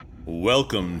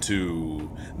Welcome to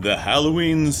the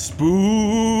Halloween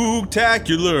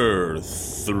Spooktacular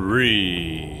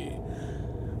 3.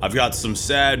 I've got some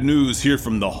sad news here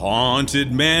from the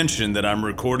haunted mansion that I'm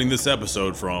recording this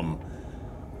episode from.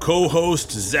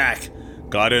 Co-host Zach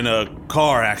got in a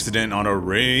car accident on a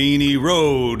rainy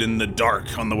road in the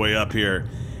dark on the way up here,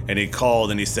 and he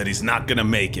called and he said he's not gonna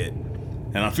make it.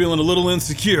 And I'm feeling a little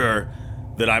insecure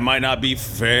that I might not be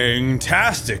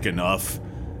fantastic enough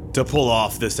to pull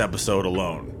off this episode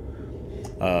alone.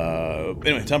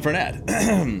 Anyway, time for an ad.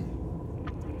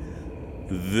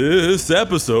 This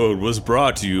episode was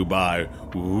brought to you by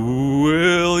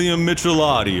William Mitchell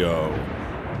Audio.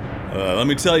 Let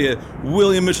me tell you,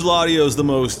 William Mitchell Audio is the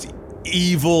most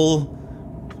evil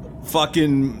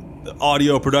fucking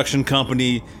audio production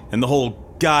company in the whole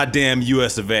goddamn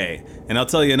US of A. And I'll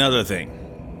tell you another thing.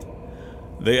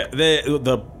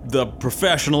 The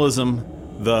professionalism,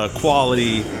 the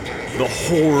quality, the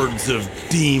hordes of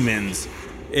demons,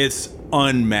 it's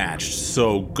unmatched.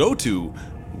 So go to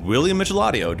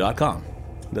WilliamMitchellAudio.com.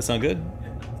 That sound good?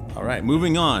 All right,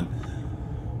 moving on.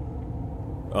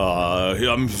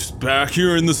 I'm back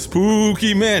here in the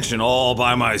spooky mansion all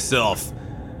by myself,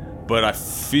 but I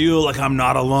feel like I'm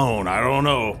not alone. I don't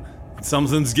know.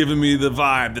 Something's giving me the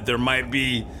vibe that there might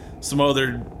be some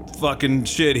other fucking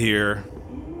shit here.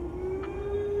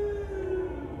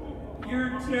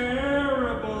 You're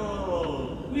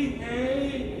terrible. We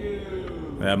hate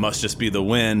you. That must just be the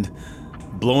wind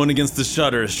blowing against the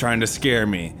shutters trying to scare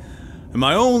me. And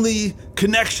my only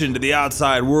connection to the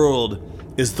outside world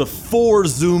is the 4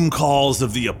 Zoom calls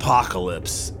of the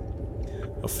apocalypse.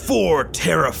 4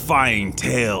 terrifying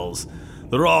tales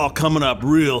that are all coming up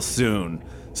real soon.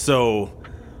 So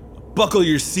buckle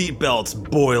your seatbelts,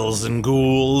 boils and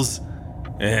ghouls.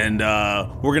 And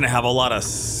we're gonna have a lot of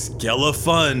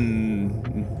skele-fun.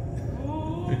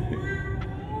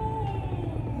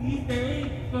 We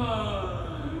hate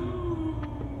fun.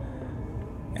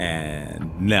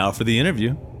 And now for the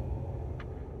interview.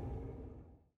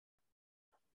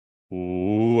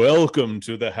 Welcome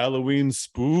to the Halloween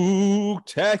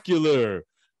Spooktacular,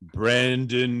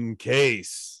 Brandon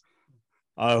Case.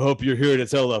 I hope you're here to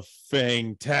tell a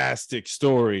fantastic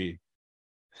story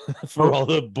for all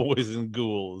the boys and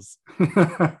ghouls.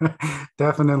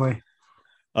 Definitely.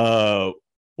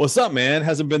 What's up, man?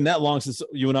 Hasn't been that long since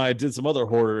you and I did some other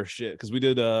horror shit, because we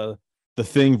did The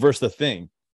Thing versus The Thing.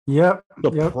 Yep.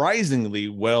 Surprisingly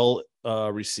well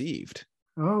received.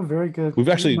 Oh, very good. We've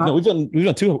actually we've done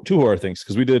two horror things,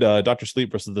 because we did Dr.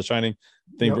 Sleep versus The Shining,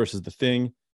 Thing versus The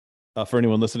Thing. For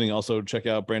anyone listening, also check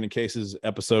out Brandon Case's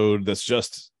episode that's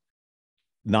just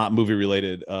not movie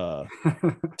related.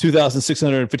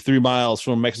 2,653 miles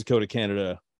from Mexico to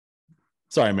Canada.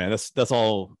 Sorry, man. That's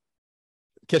all.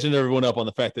 Catching everyone up on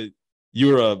the fact that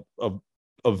you're a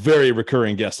very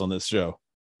recurring guest on this show.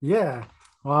 Yeah.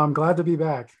 Well, I'm glad to be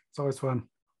back. It's always fun.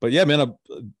 But yeah, man,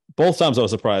 both times I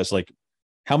was surprised, like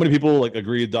how many people like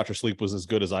agreed Dr. Sleep was as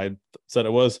good as I said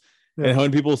it was, and how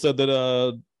many people said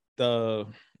that the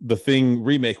Thing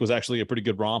remake was actually a pretty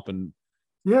good romp and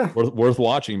worth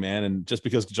watching, man. And just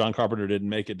because John Carpenter didn't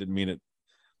make it didn't mean it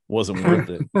wasn't worth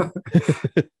it.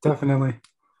 Definitely.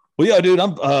 Well, yeah, dude,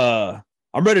 I'm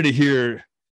ready to hear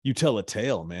you tell a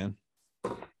tale, man.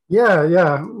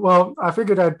 Yeah. Well, I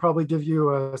figured I'd probably give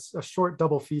you a short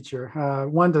double feature.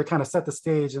 One to kind of set the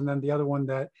stage, and then the other one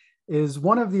that is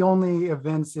one of the only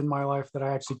events in my life that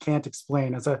I actually can't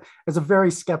explain. As a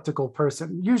very skeptical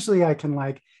person, usually I can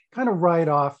like kind of write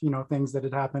off, things that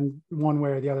had happened one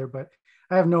way or the other, but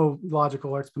I have no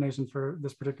logical explanation for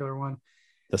this particular one.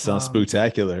 That sounds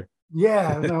spooktacular.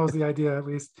 Yeah, that was the idea, at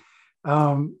least. So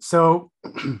I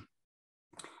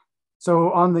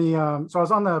was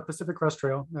on the Pacific Crest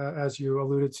Trail, as you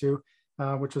alluded to,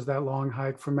 which was that long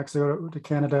hike from Mexico to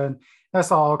Canada, and I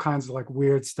saw all kinds of like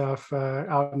weird stuff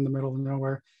out in the middle of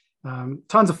nowhere.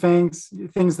 Tons of things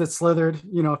that slithered,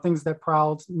 things that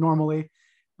prowled normally.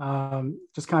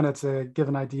 Just kind of to give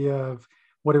an idea of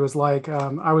what it was like.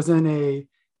 I was in a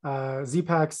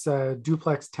Z-Pac's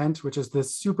duplex tent, which is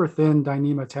this super thin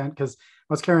Dyneema tent, because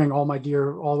I was carrying all my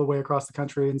gear all the way across the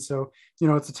country. And so,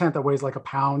 it's a tent that weighs like a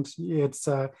pound. It's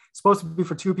supposed to be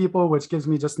for 2 people, which gives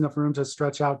me just enough room to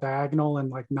stretch out diagonal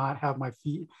and like not have my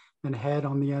feet and head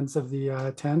on the ends of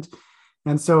the tent.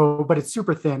 And so, but it's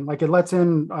super thin, like it lets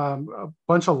in a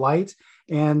bunch of light,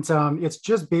 and it's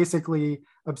just basically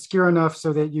obscure enough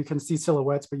so that you can see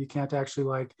silhouettes, but you can't actually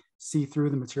like see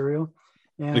through the material.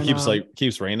 And it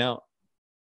keeps rain out.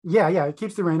 Yeah, it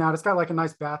keeps the rain out. It's got like a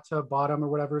nice bathtub bottom or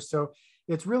whatever. So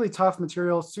it's really tough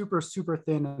material, super, super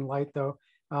thin and light though.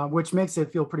 which makes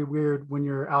it feel pretty weird when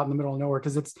you're out in the middle of nowhere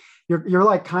because you're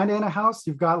like kind of in a house.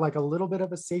 You've got like a little bit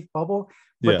of a safe bubble,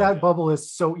 but Yeah. that bubble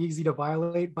is so easy to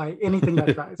violate by anything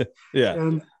that tries. Yeah.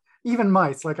 And even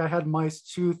mice, like I had mice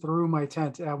chew through my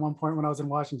tent at one point when I was in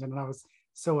Washington, and I was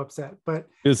so upset. But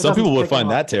Dude, some people would find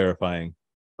that off. terrifying.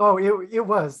 Oh, it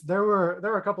was. There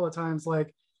were a couple of times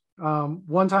like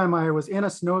one time I was in a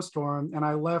snowstorm and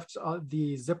I left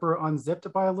the zipper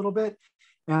unzipped by a little bit,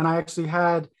 and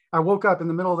I woke up in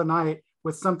the middle of the night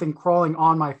with something crawling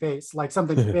on my face, like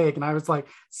something big, and I was like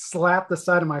slapped the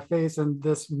side of my face, and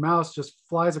this mouse just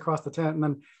flies across the tent, and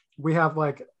then we have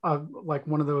like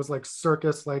one of those like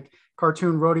circus like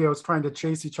cartoon rodeos trying to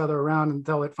chase each other around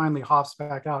until it finally hops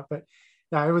back out. But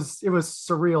yeah, it was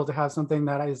surreal to have something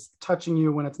that is touching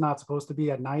you when it's not supposed to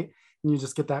be at night, and you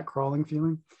just get that crawling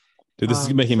feeling. Dude, this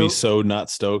is making me so not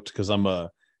stoked because I'm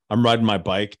riding my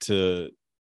bike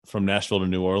from Nashville to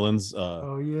New Orleans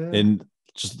in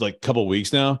just like a couple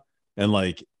weeks now. And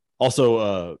like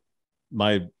also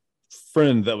my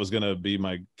friend that was gonna be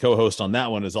my co-host on that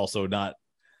one is also not,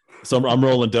 so I'm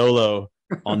rolling dolo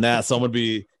on that. So I'm gonna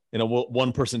be in a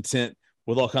one person tent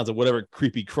with all kinds of whatever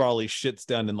creepy crawly shits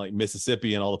down in like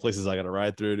Mississippi and all the places I gotta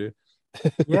ride through, dude.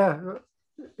 Yeah,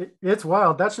 it's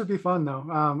wild. That should be fun though.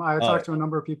 I talked to a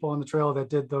number of people on the trail that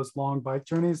did those long bike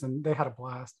journeys and they had a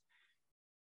blast.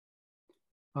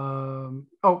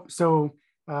 So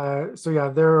yeah,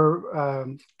 they're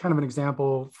kind of an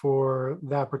example for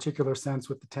that particular sense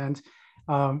with the tent.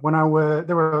 There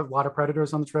were a lot of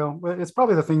predators on the trail. It's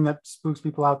probably the thing that spooks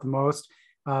people out the most.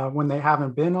 When they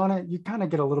haven't been on it, you kind of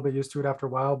get a little bit used to it after a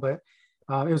while, but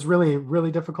it was really,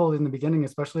 really difficult in the beginning,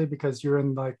 especially because you're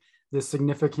in like this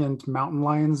significant mountain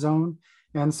lion zone.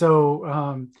 And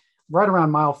so right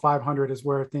around mile 500 is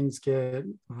where things get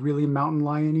really mountain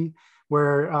lion-y,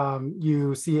 where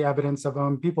you see evidence of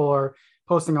them. People are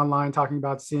posting online talking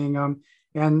about seeing them.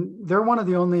 And they're one of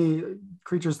the only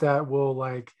creatures that will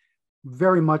like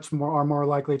very much more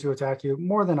likely to attack you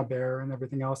more than a bear and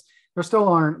everything else. There still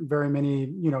aren't very many,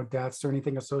 deaths or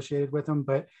anything associated with them,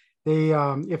 but they,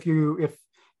 if you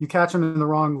catch them in the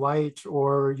wrong light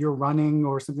or you're running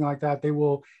or something like that, they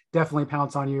will definitely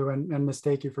pounce on you and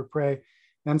mistake you for prey.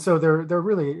 And so they're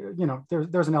really,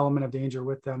 there's an element of danger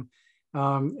with them.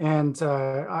 I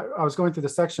was going through the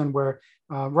section where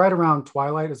right around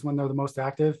twilight is when they're the most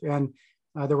active. And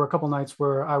there were a couple nights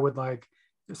where I would like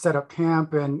set up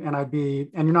camp and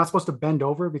you're not supposed to bend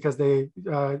over because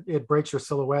it breaks your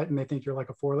silhouette and they think you're like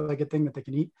a four-legged thing that they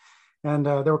can eat. And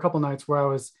there were a couple nights where I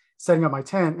was setting up my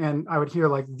tent and I would hear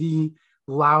like the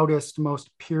loudest, most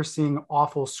piercing,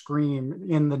 awful scream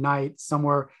in the night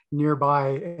somewhere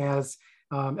nearby as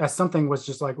something was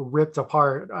just like ripped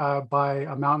apart by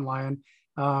a mountain lion,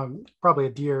 probably a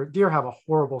deer. Deer have a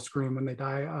horrible scream when they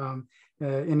die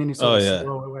in any sort of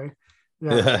slow way.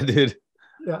 Yeah, dude.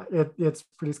 Yeah, it's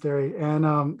pretty scary.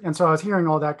 And so I was hearing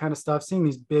all that kind of stuff, seeing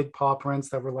these big paw prints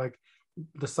that were like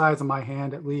the size of my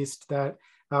hand at least, that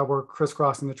were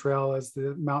crisscrossing the trail as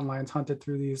the mountain lions hunted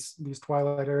through these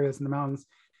twilight areas in the mountains.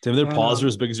 Tim, their paws are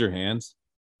as big as your hands.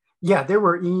 Yeah, they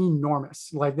were enormous.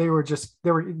 Like they're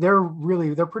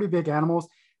pretty big animals.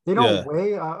 They don't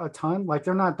weigh a ton. Like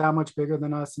they're not that much bigger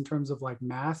than us in terms of like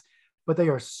mass, but they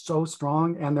are so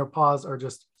strong and their paws are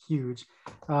just huge.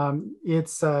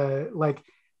 It's like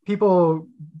people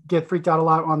get freaked out a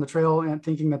lot on the trail and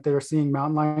thinking that they're seeing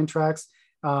mountain lion tracks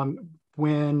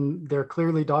when they're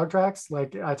clearly dog tracks.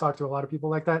 Like I talked to a lot of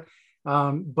people like that.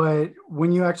 But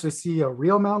when you actually see a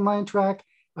real mountain lion track,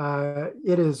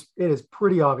 it is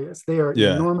pretty obvious. They are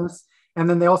enormous. And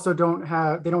then they also don't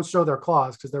show their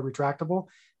claws because they're retractable.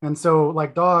 And so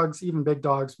like dogs, even big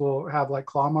dogs will have like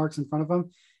claw marks in front of them.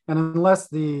 And unless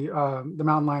the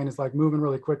mountain lion is like moving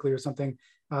really quickly or something,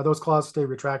 those claws stay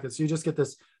retracted. So you just get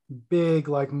this big,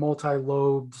 like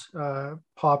multi-lobed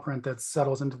paw print that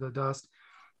settles into the dust.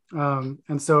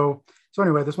 And so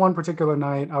anyway, this one particular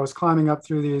night, I was climbing up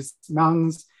through these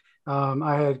mountains.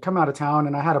 I had come out of town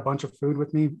and I had a bunch of food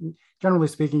with me. Generally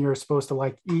speaking, you're supposed to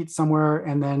like eat somewhere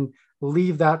and then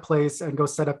leave that place and go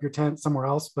set up your tent somewhere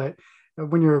else. But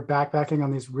when you're backpacking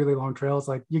on these really long trails,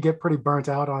 like you get pretty burnt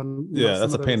out on.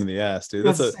 That's a pain in the ass, dude.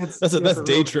 That's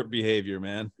day trip behavior,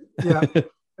 man. Yeah.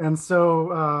 And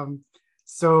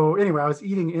so anyway, I was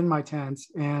eating in my tent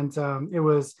and it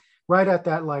was right at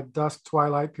that like dusk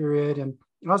twilight period. And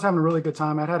I was having a really good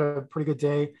time. I'd had a pretty good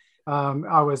day.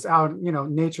 I was out,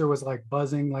 nature was like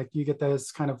buzzing, like you get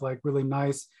this kind of like really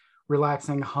nice,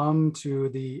 relaxing hum to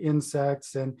the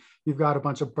insects. And you've got a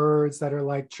bunch of birds that are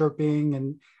like chirping,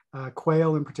 and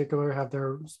quail in particular have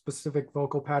their specific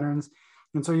vocal patterns.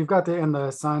 And so you've got and the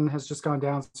sun has just gone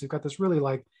down. So you've got this really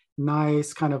like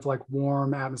nice kind of like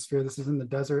warm atmosphere. This is in the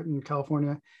desert in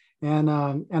California. And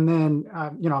then,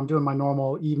 I'm doing my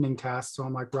normal evening tasks. So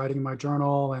I'm like writing my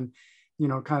journal and,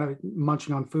 kind of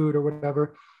munching on food or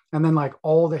whatever. And then like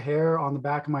all the hair on the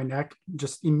back of my neck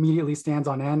just immediately stands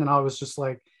on end. And I was just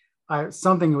like,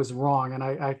 something was wrong and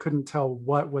I couldn't tell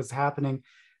what was happening.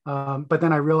 But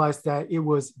then I realized that it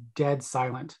was dead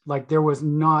silent. Like there was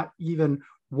not even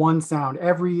one sound.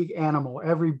 Every animal,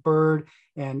 every bird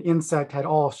and insect had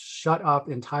all shut up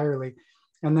entirely.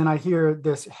 And then I hear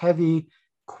this heavy,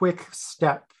 quick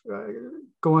step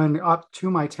going up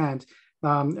to my tent.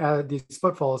 These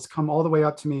footfalls come all the way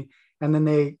up to me. And then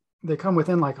they come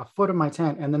within like a foot of my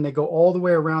tent. And then they go all the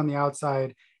way around the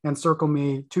outside and circle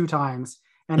me 2 times.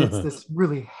 And it's this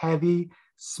really heavy,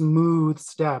 smooth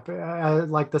step,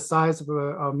 like the size of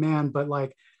a man,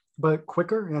 but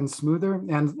quicker and smoother.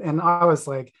 And I was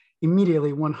like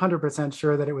immediately 100%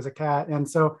 sure that it was a cat. And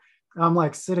so I'm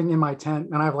like sitting in my tent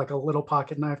and I have like a little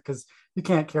pocket knife because you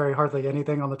can't carry hardly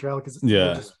anything on the trail because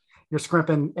you're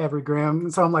scrimping every gram.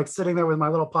 And so I'm like sitting there with my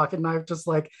little pocket knife, just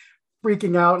like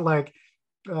freaking out, like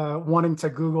wanting to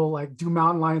Google like, do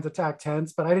mountain lions attack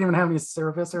tents? But I didn't even have any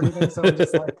service or anything. So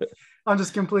I'm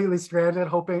just completely stranded,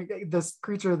 hoping this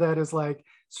creature that is like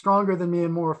stronger than me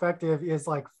and more effective is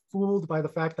like fooled by the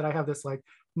fact that I have this like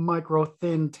micro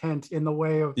thin tent in the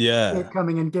way of it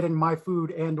coming and getting my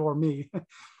food and or me.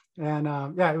 And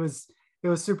it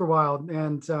was super wild.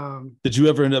 And did you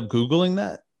ever end up Googling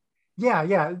that?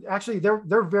 Yeah. Actually,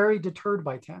 they're very deterred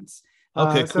by tents.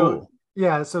 Okay, cool.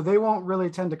 So they won't really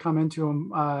tend to come into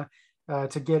them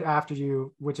to get after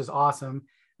you, which is awesome.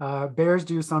 Bears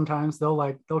do sometimes.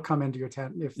 They'll come into your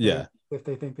tent if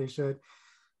they think they should.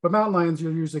 But mountain lions,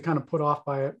 you're usually kind of put off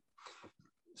by it.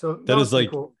 So that is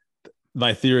like cool.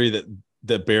 My theory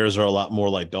that bears are a lot more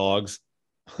like dogs.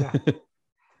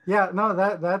 No,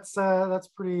 that's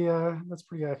pretty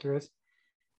accurate.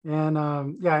 And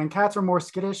and cats are more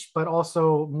skittish, but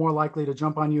also more likely to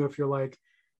jump on you if you're like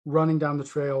running down the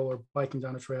trail or biking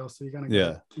down a trail. So you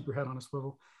gotta keep your head on a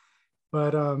swivel.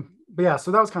 But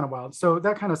so that was kind of wild. So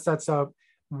that kind of sets up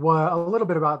a little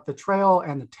bit about the trail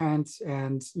and the tent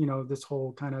and this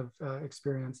whole kind of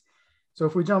experience. So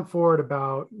if we jump forward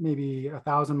about maybe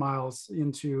 1,000 miles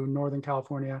into Northern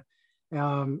California,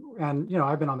 and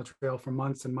I've been on the trail for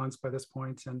months and months by this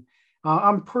point, and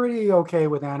I'm pretty okay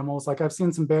with animals. Like I've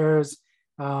seen some bears,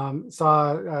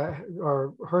 saw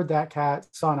or heard that cat,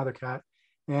 saw another cat,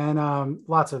 and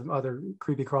lots of other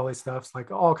creepy crawly stuffs,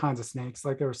 like all kinds of snakes.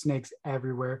 Like there were snakes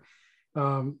everywhere,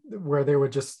 where they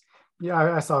would just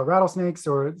I saw rattlesnakes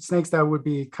or snakes that would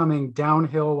be coming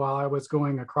downhill while I was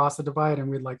going across the divide, and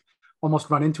we'd like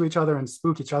almost run into each other and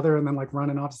spook each other and then like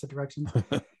run in opposite directions.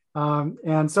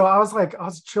 And so I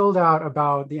was chilled out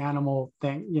about the animal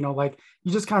thing, like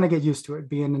you just kind of get used to it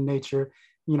being in nature,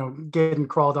 getting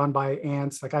crawled on by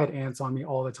ants. Like I had ants on me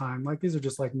all the time. Like these are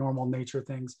just like normal nature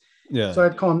things. Yeah. So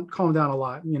I'd calm down a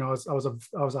lot. I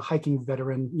was a hiking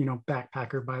veteran,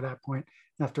 backpacker by that point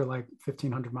after like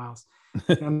 1,500 miles.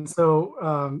 And so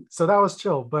that was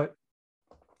chill, but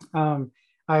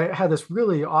I had this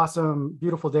really awesome,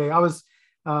 beautiful day. I was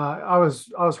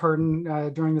hurting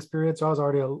during this period, so I was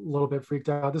already a little bit freaked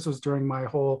out. This was during my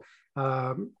whole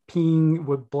peeing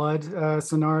with blood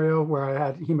scenario where I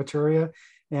had hematuria,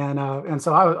 and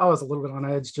so I was a little bit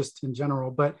on edge just in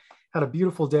general. But had a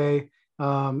beautiful day.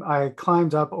 I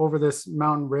climbed up over this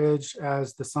mountain ridge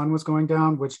as the sun was going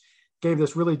down, which gave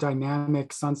this really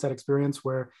dynamic sunset experience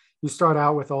where you start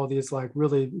out with all these like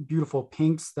really beautiful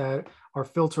pinks that are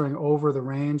filtering over the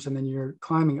range, and then you're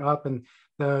climbing up and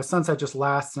the sunset just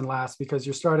lasts and lasts because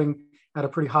you're starting at a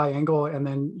pretty high angle. And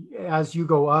then as you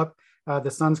go up, the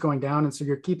sun's going down. And so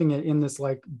you're keeping it in this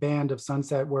like band of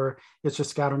sunset where it's just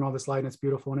scattering all this light and it's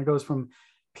beautiful. And it goes from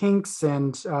pinks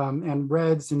and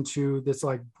reds into this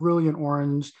like brilliant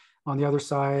orange on the other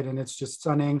side. And it's just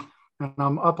stunning. And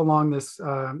I'm up along this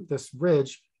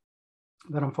ridge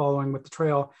that I'm following with the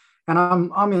trail. And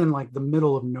I'm in like the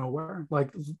middle of nowhere,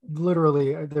 like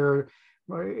literally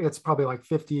it's probably like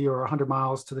 50 or 100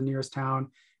 miles to the nearest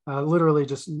town, literally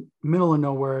just middle of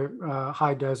nowhere,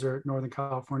 high desert, Northern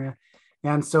California.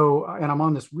 And I'm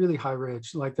on this really high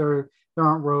ridge, like there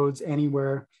aren't roads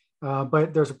anywhere,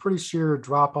 but there's a pretty sheer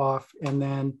drop off and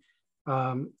then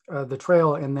the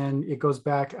trail, and then it goes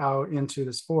back out into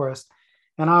this forest.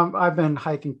 And I've been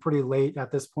hiking pretty late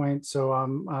at this point.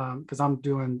 So because I'm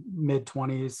doing mid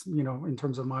 20s, in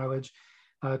terms of mileage,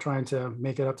 trying to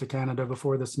make it up to Canada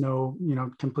before the snow,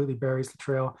 completely buries the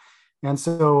trail. And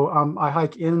so I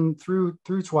hike in through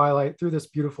twilight, through this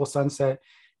beautiful sunset,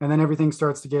 and then everything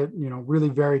starts to get, really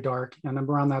very dark. And then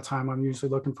around that time, I'm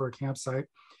usually looking for a campsite.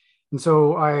 And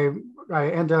so I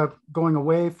end up going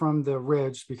away from the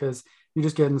ridge because you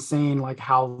just get insane like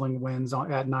howling winds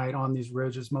at night on these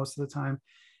ridges most of the time.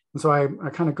 And so I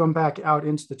kind of come back out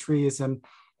into the trees, and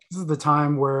this is the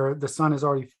time where the sun is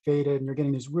already faded and you're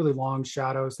getting these really long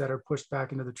shadows that are pushed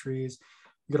back into the trees.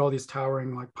 You get all these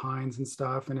towering like pines and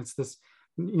stuff. And it's this,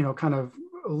 kind of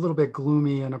a little bit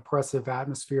gloomy and oppressive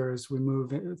atmosphere as we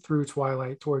move through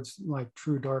twilight towards like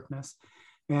true darkness.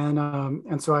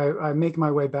 And so I make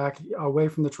my way back away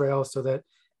from the trail so that,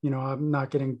 I'm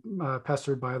not getting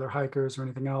pestered by other hikers or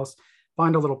anything else.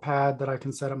 Find a little pad that I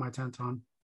can set up my tent on,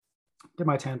 get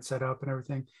my tent set up and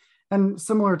everything. And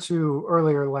similar to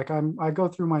earlier, like I go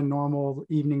through my normal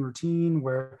evening routine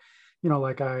where,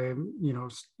 like I,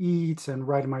 eat and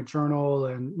write in my journal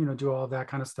and, do all that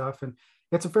kind of stuff. And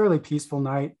it's a fairly peaceful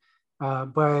night.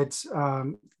 But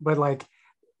like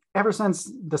ever since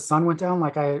the sun went down,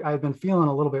 like I've been feeling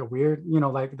a little bit weird,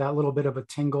 like that little bit of a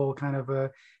tingle kind of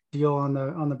a deal on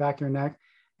the back of your neck.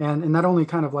 And that only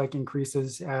kind of like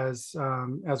increases as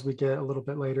we get a little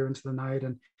bit later into the night.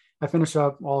 And I finish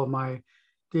up all of my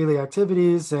daily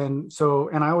activities. And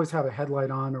I always have a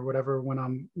headlight on or whatever when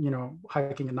I'm,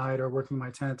 hiking at night or working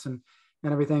my tent and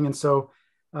everything. And so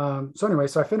anyway,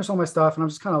 so I finish all my stuff and I'm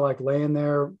just kind of like laying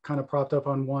there, kind of propped up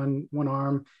on one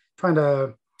arm, trying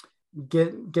to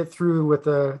get through with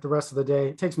the rest of the day.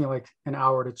 It takes me like an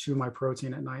hour to chew my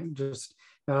protein at night. Just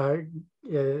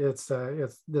it's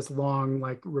this long,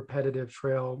 like repetitive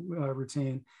trail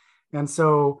routine. And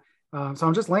so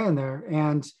I'm just laying there,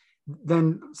 and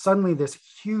then suddenly this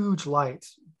huge light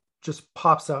just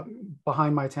pops up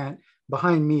behind my tent,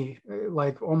 behind me,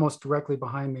 like almost directly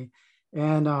behind me.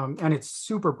 And it's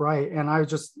super bright. And I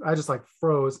just like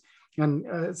froze.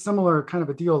 And similar kind of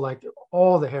a deal, like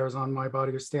all the hairs on my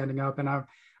body are standing up, and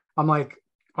I'm like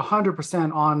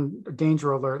 100% on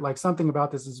danger alert. Like something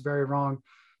about this is very wrong.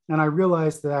 And I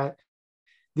realized that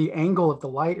the angle of the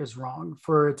light is wrong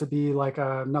for it to be like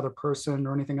another person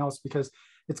or anything else, because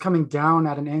it's coming down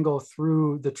at an angle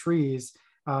through the trees,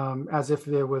 as if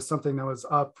it was something that was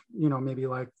up, maybe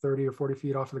like 30 or 40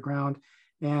 feet off of the ground.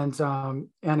 And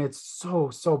it's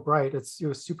so bright. It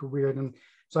was super weird. And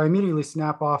so I immediately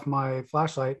snap off my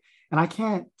flashlight, and I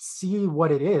can't see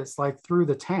what it is like through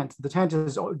the tent. The tent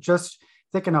is just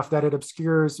thick enough that it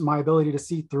obscures my ability to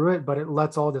see through it, but it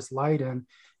lets all this light in.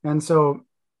 And so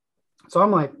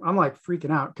I'm like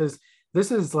freaking out, because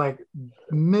this is like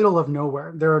middle of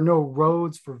nowhere. There are no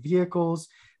roads for vehicles.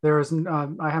 There's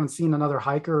I haven't seen another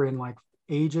hiker in like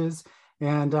ages.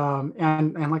 And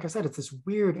like I said, it's this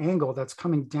weird angle that's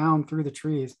coming down through the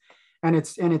trees, and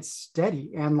it's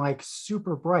steady and like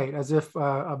super bright, as if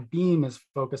a beam is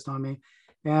focused on me.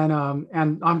 And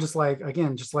I'm just like,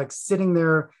 again, just like sitting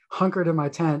there hunkered in my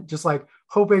tent, just like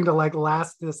hoping to like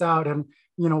last this out, and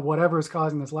whatever is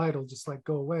causing this light will just like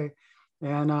go away.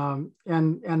 And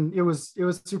it was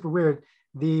super weird.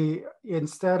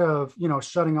 Instead of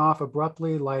shutting off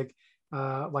abruptly, like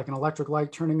an electric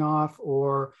light turning off,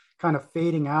 or kind of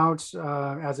fading out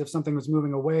as if something was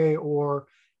moving away, or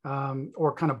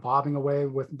kind of bobbing away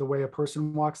with the way a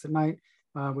person walks at night,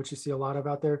 which you see a lot of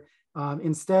out there.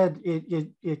 Instead,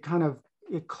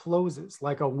 it closes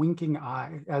like a winking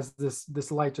eye, as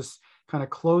this light just kind of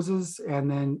closes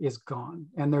and then is gone.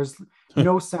 And there's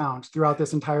no sound throughout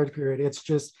this entire period. It's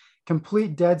just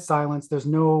complete dead silence. There's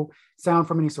no sound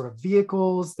from any sort of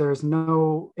vehicles. There's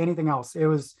no anything else. It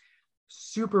was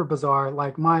super bizarre.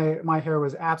 Like my hair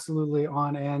was absolutely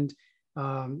on end.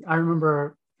 I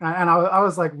remember, and I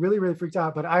was like really, really freaked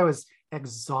out, but I was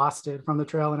exhausted from the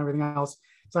trail and everything else.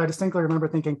 So I distinctly remember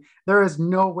thinking, there is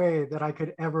no way that I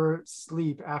could ever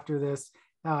sleep after this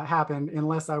happened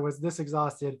unless I was this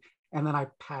exhausted. And then I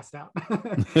passed out.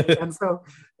 And so,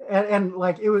 and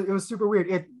like, it was super weird.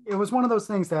 It was one of those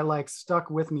things that like stuck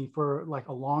with me for like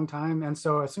a long time. And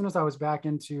so as soon as I was back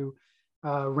into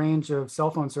range of cell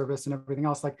phone service and everything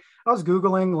else, like I was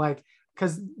Googling, like,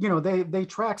 because they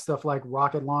track stuff like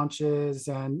rocket launches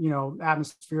and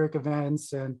atmospheric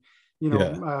events and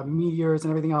meteors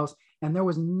and everything else, and there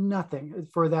was nothing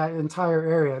for that entire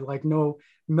area, like no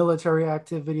military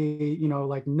activity,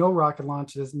 like no rocket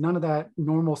launches, none of that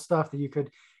normal stuff that you could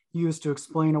use to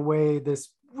explain away this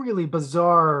really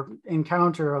bizarre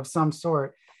encounter of some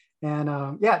sort. And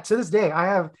to this day I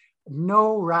have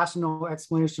no rational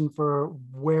explanation for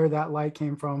where that light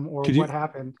came from or what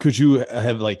happened. Could you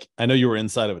have, like, I know you were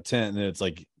inside of a tent and it's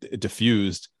like it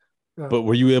diffused, but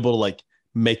were you able to like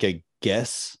make a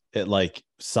guess at like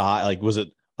size? Like, was it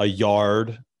a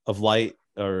yard of light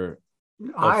or?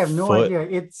 a I have no foot. idea.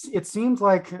 It seemed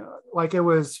like it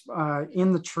was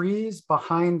in the trees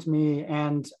behind me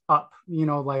and up,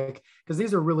 like because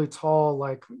these are really tall,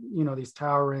 like these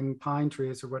towering pine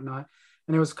trees or whatnot,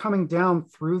 and it was coming down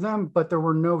through them, but there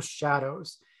were no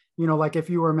shadows. Like if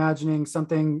you were imagining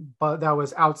something but that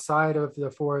was outside of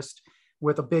the forest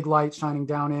with a big light shining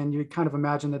down in, you'd kind of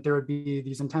imagine that there would be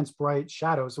these intense bright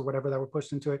shadows or whatever that were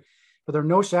pushed into it. But there are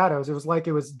no shadows. It was like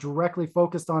it was directly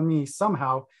focused on me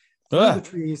somehow through the Ah,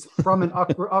 trees from an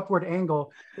upward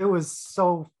angle. It was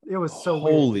so weird,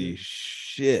 holy dude.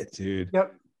 shit, dude.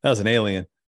 Yep. That was an alien.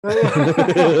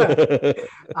 I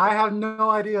have no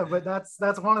idea, but that's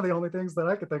one of the only things that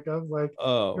I could think of. Like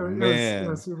Oh it was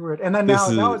man. super weird. And then This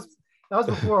now is that was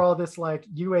before all this like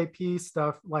UAP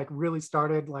stuff like really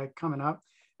started like coming up.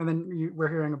 And then we're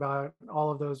hearing about all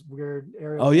of those weird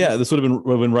aerial Oh yeah, images. this would have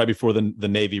been right before the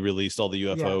Navy released all the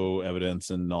Yeah. UFO evidence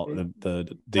and all the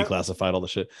That, declassified all the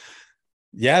shit.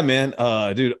 Yeah, man.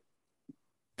 Dude,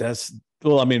 that's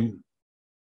well, I mean,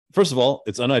 first of all,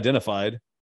 it's unidentified.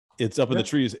 It's up in the yeah.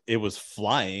 trees. It was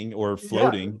flying or Yeah.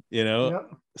 floating, you know.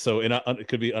 Yep. So it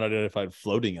could be unidentified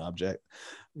floating object.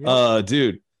 Yep.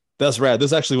 Dude, that's rad. This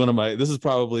is actually this is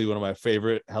probably one of my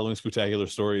favorite Halloween spectacular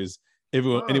stories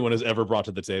Oh, anyone has ever brought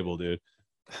to the table, dude.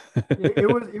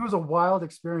 it was a wild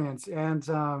experience, and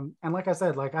like I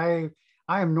said, like I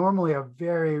am normally a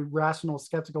very rational,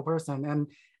 skeptical person,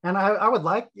 and I would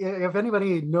like if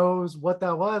anybody knows what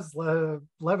that was,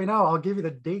 let me know. I'll give you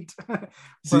the date,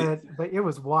 See, but it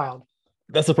was wild.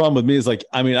 that's the problem with me is like,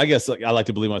 I mean, I guess like I like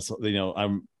to believe myself,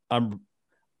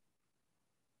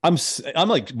 I'm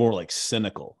like more like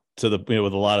cynical to the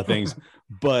with a lot of things,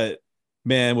 but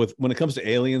man, when it comes to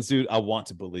aliens, dude, I want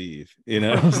to believe,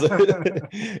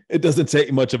 it doesn't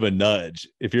take much of a nudge.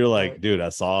 If you're like, Right. dude, I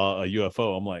saw a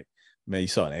UFO, I'm like, man, you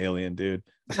saw an alien, dude.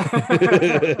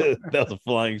 That was a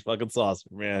flying fucking saucer,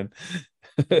 man.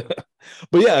 But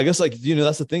yeah, I guess like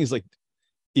that's the thing is like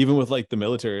even with like the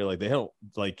military, like they don't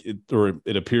like it, or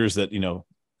it appears that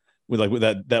with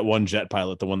that one jet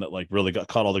pilot, the one that like really got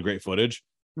caught all the great footage,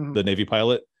 Mhm. the Navy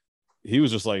pilot, he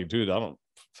was just like, dude, I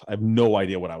have no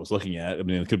idea what I was looking at. I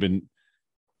mean, it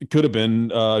could have been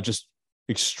just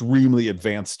extremely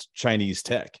advanced Chinese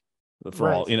tech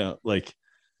for all, Right. like,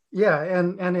 Yeah,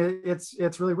 and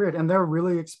it's really weird, and they're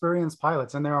really experienced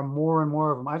pilots, and there are more and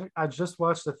more of them. I just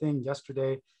watched the thing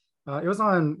yesterday. It was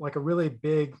on like a really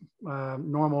big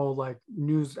normal like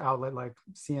news outlet like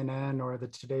CNN or the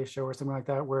Today Show or something like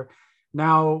that, where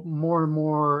now more and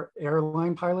more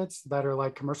airline pilots that are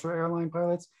like commercial airline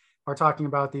pilots are talking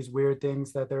about these weird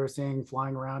things that they're seeing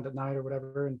flying around at night or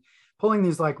whatever, and pulling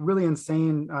these like really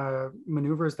insane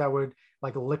maneuvers that would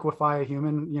like liquefy a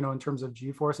human, in terms of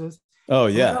G forces. oh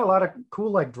And we've yeah. got a lot of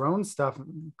cool like drone stuff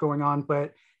going on,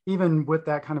 but even with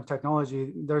that kind of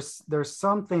technology, there's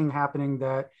something happening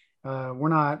that we're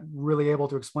not really able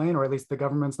to explain, or at least the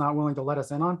government's not willing to let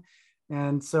us in on.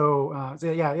 And so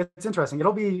yeah, it's interesting.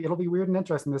 It'll be weird and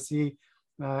interesting to see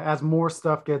as more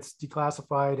stuff gets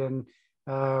declassified and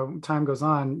time goes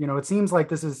on. It seems like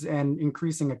this is an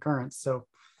increasing occurrence. So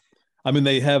I mean,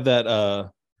 they have that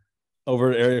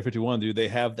over at Area 51, dude. They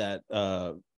have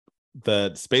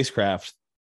that spacecraft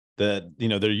that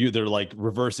they're like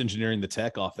reverse engineering the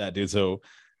tech off that, dude. So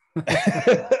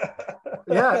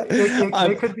yeah, they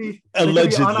I'm could be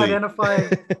allegedly.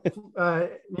 unidentified,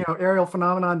 aerial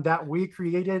phenomenon that we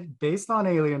created based on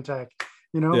alien tech.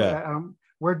 Yeah,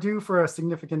 We're due for a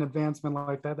significant advancement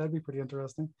like that. That'd be pretty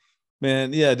interesting.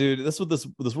 man. Yeah, dude. That's what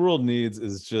this world needs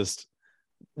is just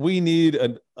we need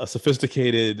a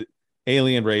sophisticated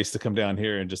alien race to come down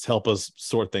here and just help us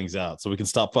sort things out so we can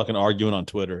stop fucking arguing on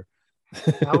Twitter.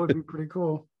 That would be pretty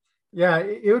cool. Yeah,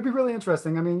 it would be really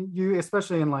interesting. I mean, you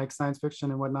especially in like science fiction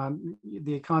and whatnot,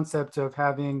 the concept of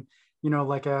having,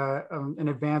 like an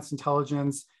advanced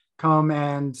intelligence come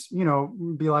and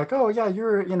be like, oh yeah,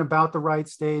 you're in about the right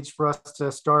stage for us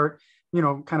to start,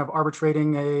 kind of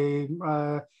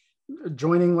arbitrating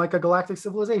joining like a galactic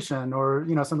civilization or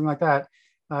something like that.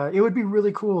 It would be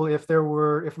really cool if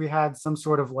we had some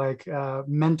sort of like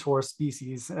mentor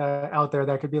species out there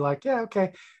that could be like, yeah,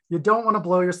 okay, you don't want to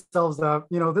blow yourselves up.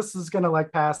 This is going to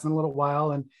like pass in a little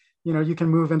while, and you can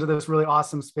move into this really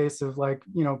awesome space of like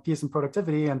peace and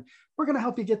productivity, and we're going to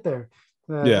help you get there.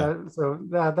 Yeah.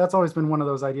 That's always been one of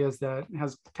those ideas that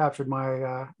has captured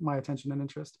my attention and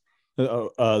interest.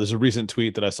 There's a recent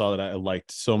tweet that I saw that I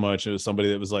liked so much. It was somebody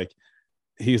that was like,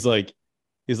 he's like,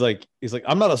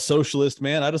 I'm not a socialist,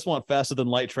 man. I just want faster than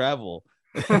light travel.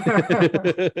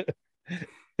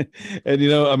 And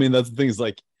I mean, that's the thing is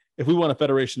like, if we want a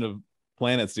federation of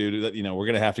planets, dude, that we're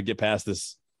gonna have to get past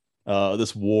this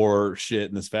this war shit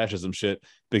and this fascism shit,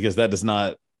 because that does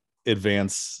not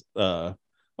advance our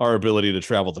ability to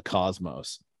travel the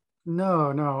cosmos.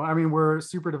 No, no. I mean, we're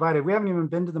super divided. We haven't even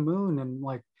been to the moon in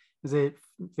like, is it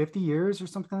 50 years or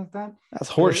something like that? That's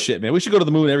horse shit, man. We should go to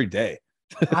the moon every day.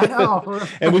 I know.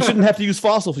 And we shouldn't have to use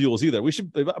fossil fuels either. We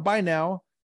should, by now,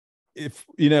 if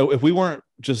we weren't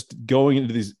just going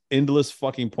into these endless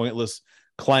fucking pointless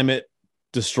climate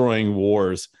destroying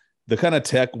wars, the kind of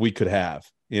tech we could have,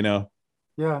 Yeah.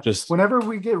 just Whenever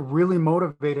we get really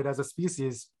motivated as a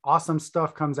species, awesome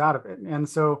stuff comes out of it. And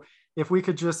so if we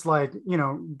could just like,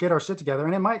 get our shit together,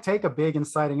 and it might take a big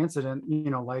inciting incident,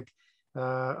 like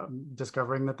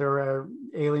discovering that there are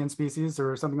alien species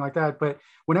or something like that. But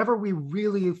whenever we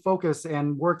really focus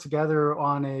and work together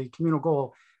on a communal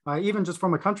goal, even just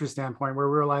from a country standpoint, where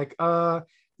we're like, the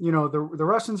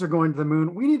Russians are going to the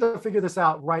moon. We need to figure this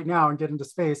out right now and get into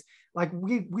space. Like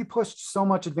we pushed so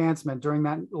much advancement during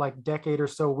that like decade or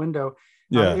so window.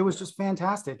 Yeah. It was just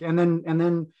fantastic. And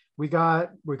then we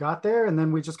got there, and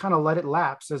then we just kind of let it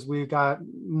lapse as we got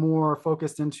more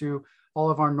focused into all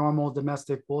of our normal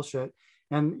domestic bullshit.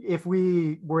 And if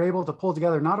we were able to pull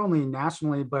together not only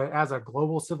nationally but as a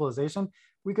global civilization,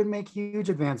 we could make huge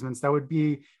advancements that would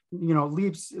be,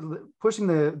 leaps, pushing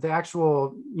the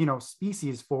actual,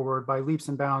 species forward by leaps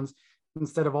and bounds,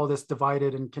 instead of all this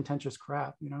divided and contentious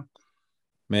crap.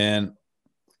 Man,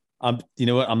 you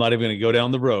know what? I'm not even going to go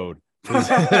down the road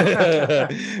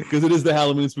because it is the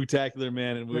Halloween Spectacular,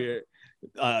 man, and we're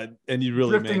and you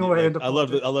really, Drifting man, away like, into I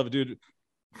love it, dude.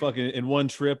 Fucking in one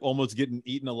trip, almost getting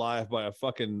eaten alive by a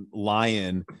fucking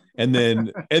lion, and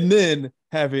then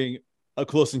having a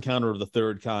close encounter of the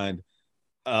third kind.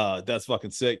 That's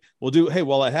fucking sick. Well, dude, hey,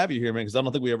 while I have you here, man, because I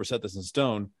don't think we ever set this in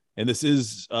stone, and this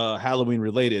is Halloween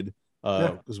related,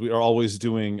 because we are always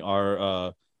doing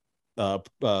our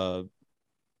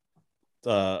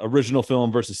original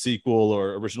film versus sequel,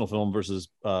 or original film versus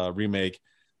remake.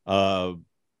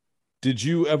 Did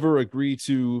you ever agree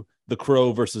to The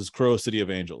Crow versus Crow City of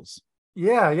Angels?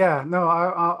 Yeah. No,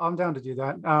 I'm down to do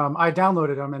that. I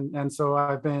downloaded them, and so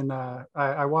I've been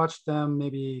I watched them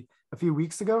maybe a few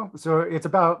weeks ago. So it's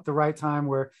about the right time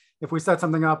where if we set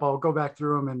something up, I'll go back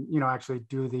through them and actually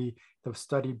do the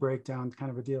study breakdown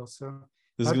kind of a deal. So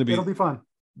it'll be fun.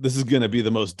 This is gonna be the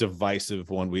most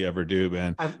divisive one we ever do,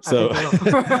 man. I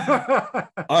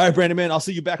All right, Brandon, man, I'll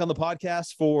see you back on the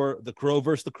podcast for The Crow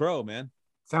versus the Crow, man.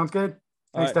 Sounds good.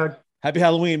 Thanks, right. Doug. Happy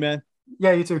Halloween, man.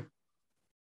 Yeah, you too.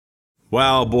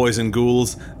 Wow, boys and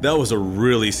ghouls, that was a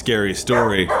really scary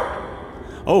story.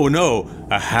 Oh no,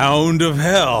 a hound of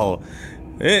hell.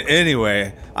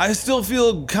 Anyway, I still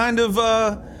feel kind of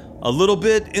a little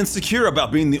bit insecure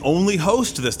about being the only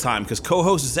host this time, because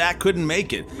co-host Zach couldn't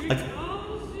make it.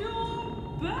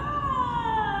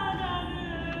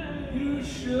 You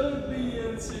should be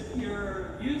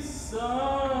insecure. You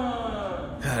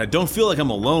suck. God, I don't feel like I'm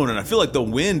alone, and I feel like the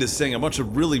wind is saying a bunch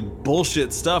of really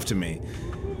bullshit stuff to me.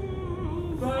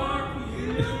 Fuck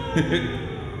you.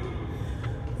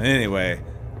 Anyway,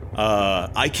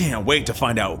 I can't wait to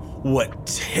find out what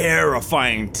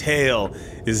terrifying tale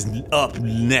is up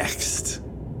next.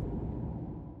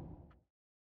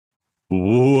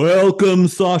 Welcome,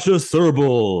 Sasha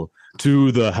Serbal,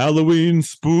 to the Halloween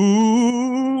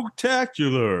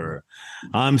Spooktacular.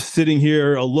 I'm sitting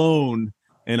here alone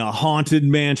in a haunted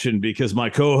mansion because my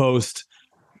co-host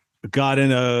got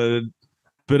in a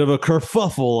bit of a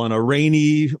kerfuffle on a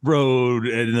rainy road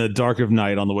in the dark of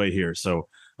night on the way here. So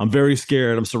I'm very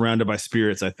scared. I'm surrounded by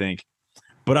spirits, I think.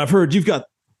 But I've heard you've got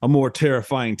a more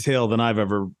terrifying tale than I've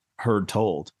ever heard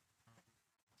told.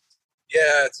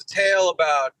 Yeah, it's a tale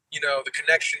about, the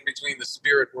connection between the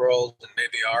spirit world and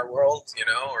maybe our world,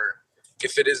 or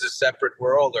if it is a separate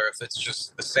world, or if it's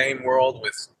just the same world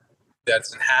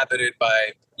that's inhabited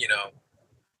by,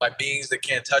 by beings that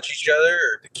can't touch each other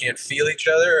or that can't feel each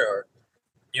other, or,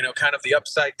 kind of the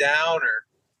upside down, or,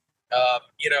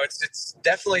 it's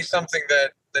definitely something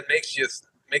that makes you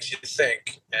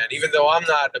think. And even though I'm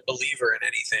not a believer in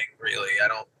anything really,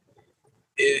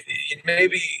 it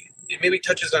maybe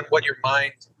touches on what your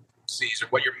mind sees or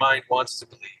what your mind wants to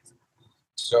believe.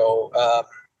 So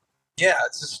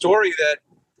it's a story that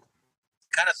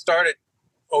kind of started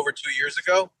over 2 years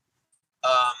ago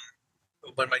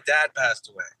when my dad passed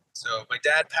away. So my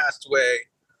dad passed away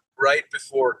right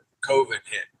before COVID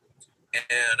hit,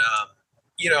 and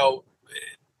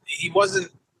he wasn't.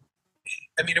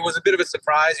 I mean, it was a bit of a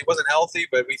surprise. He wasn't healthy,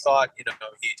 but we thought, he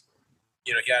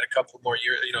had a couple more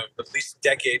years, at least a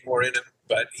decade more in him.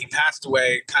 But he passed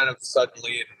away kind of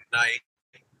suddenly in the night.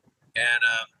 And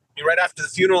right after the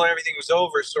funeral and everything was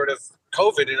over, sort of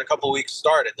COVID in a couple of weeks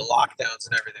started, the lockdowns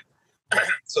and everything.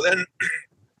 So then,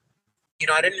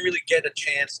 I didn't really get a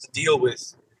chance to deal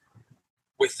with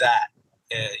that.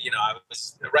 I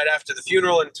was right after the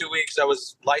funeral in 2 weeks. I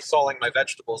was lysoling my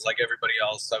vegetables like everybody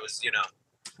else. I was,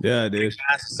 Yeah, dude.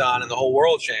 masks on, and the whole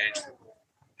world changed.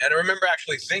 And I remember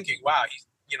actually thinking, wow,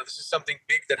 this is something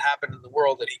big that happened in the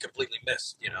world that he completely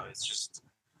missed. It's just,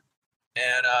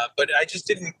 and but I just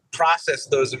didn't process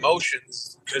those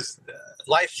emotions because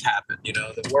life happened.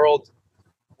 The world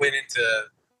went into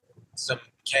some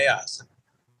chaos,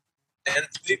 and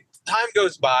the time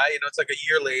goes by. It's like a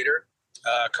year later.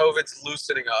 COVID's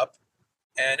loosening up,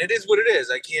 and it is what it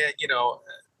is. I can't,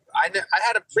 I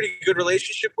had a pretty good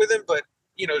relationship with him, but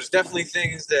there's definitely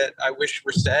things that I wish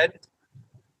were said.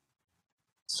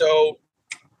 So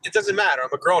it doesn't matter.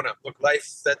 I'm a grown up. Look,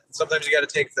 life. That sometimes you got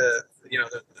to take the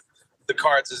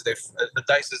cards as the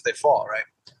dice as they fall, right?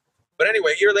 But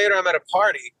anyway, a year later, I'm at a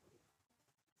party.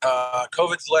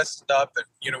 COVID's lessened up,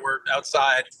 and we're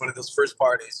outside one of those first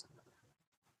parties,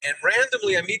 and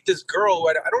randomly I meet this girl who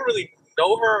I don't really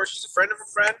know her, or she's a friend of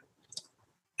a friend,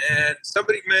 and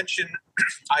somebody mentioned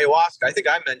ayahuasca. I think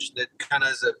I mentioned it kind of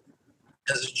as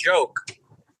a joke,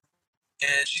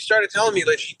 and she started telling me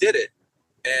that she did it,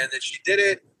 and that she did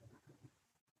it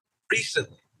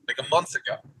recently, like a month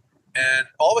ago. And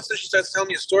all of a sudden she starts telling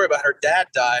me a story about her dad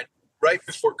died right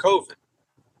before COVID.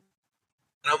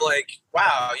 And I'm like,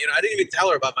 wow, I didn't even tell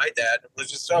her about my dad. It was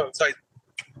just so I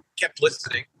kept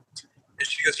listening. And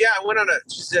she goes, yeah, I went on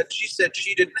she said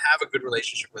she didn't have a good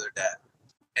relationship with her dad.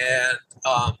 And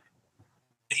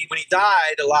when he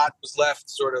died, a lot was left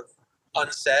sort of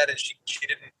unsaid, and she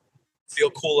didn't feel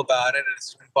cool about it, and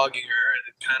it's been bugging her. And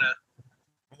it kind of,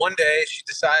 one day she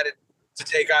decided to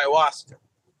take ayahuasca,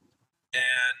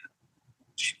 and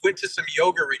she went to some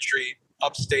yoga retreat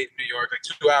upstate New York, like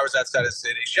 2 hours outside of the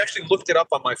city. She actually looked it up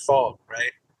on my phone,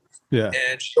 right? Yeah.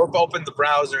 And she opened the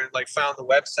browser and found the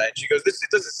website. She goes, it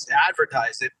doesn't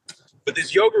advertise it, but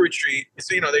this yoga retreat,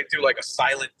 so they do like a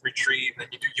silent retreat, and then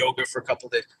you do yoga for a couple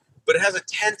of days. But it has a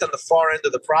tent on the far end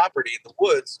of the property in the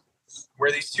woods,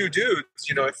 where these two dudes, if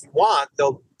you want,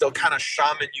 they'll kind of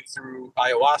shaman you through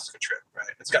ayahuasca trip, right?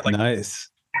 It's got nice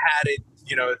padded,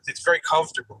 it's very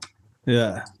comfortable.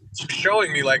 Yeah. She was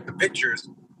showing me the pictures,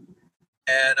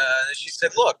 and she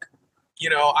said, look, she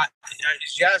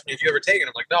asked me if you ever taken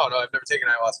it. I'm like, no, I've never taken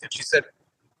ayahuasca. And she said,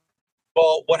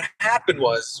 well, what happened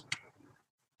was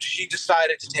she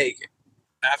decided to take it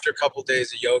after a couple of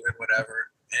days of yoga and whatever.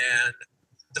 And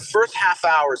the first half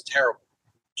hour is terrible.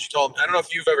 She told me, I don't know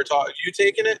if you've ever you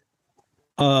taken it?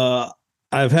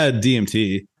 I've had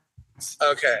DMT.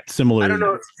 Okay. Similar. I don't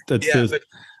know. That's but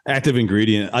active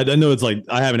ingredient. I know it's I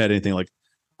haven't had anything like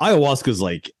ayahuasca's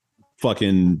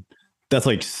fucking,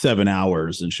 that's 7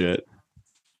 hours and shit.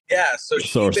 Yeah. So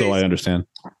I understand.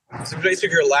 So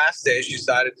basically her last day, she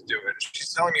decided to do it.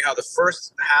 She's telling me how the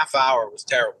first half hour was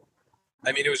terrible.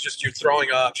 I mean, it was just, you're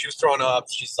throwing up. She was throwing up.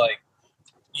 She's like,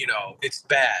 it's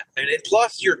bad. And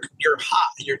plus you're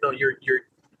hot. You're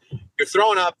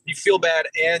throwing up, you feel bad,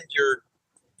 and you're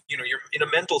in a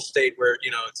mental state where,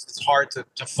 it's hard to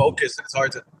focus, and it's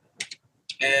hard to,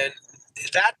 and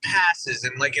that passes.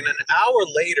 And in an hour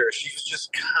later, she was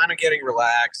just kind of getting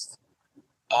relaxed.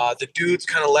 The dudes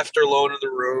kind of left her alone in the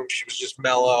room. She was just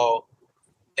mellow.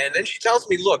 And then she tells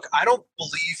me, look, I don't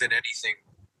believe in anything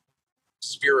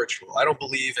spiritual. I don't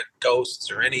believe in ghosts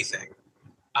or anything.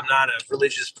 I'm not a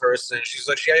religious person. She's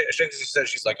like, she said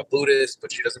she's like a Buddhist,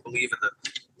 but she doesn't believe in the,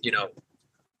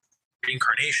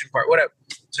 reincarnation part, whatever.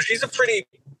 So she's a pretty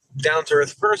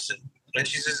down-to-earth person. And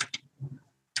she says,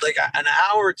 an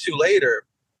hour or two later,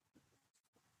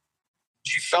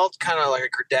 she felt kind of like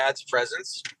her dad's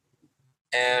presence.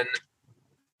 And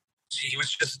he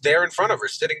was just there in front of her,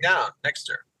 sitting down next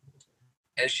to her.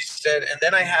 And she said, and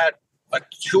then I had a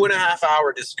 2.5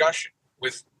 hour discussion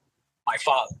with my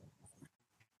father.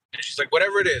 And she's like,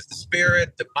 whatever it is, the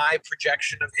spirit, my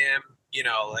projection of him,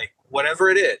 whatever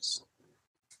it is.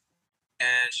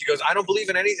 And she goes, I don't believe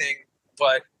in anything,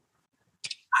 but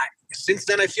since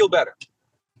then I feel better.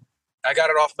 I got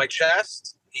it off my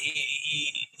chest.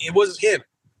 It was him.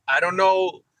 I don't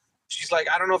know. She's like,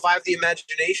 I don't know if I have the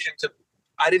imagination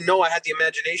I didn't know I had the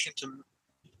imagination to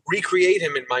recreate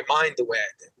him in my mind the way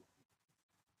I did.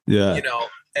 Yeah.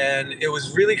 And it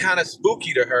was really kind of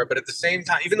spooky to her, but at the same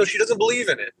time, even though she doesn't believe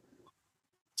in it.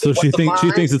 So she thinks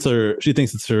it's her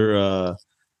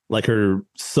her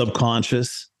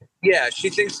subconscious. Yeah, she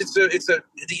thinks it's the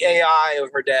AI of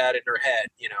her dad in her head,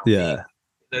 Yeah.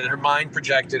 That her mind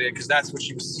projected it because that's what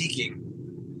she was seeking,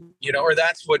 or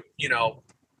that's what,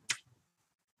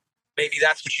 maybe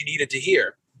that's what she needed to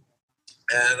hear.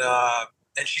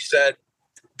 And she said,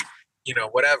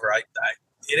 whatever,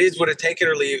 it is what it, take it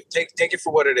or leave. Take it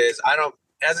for what it is. It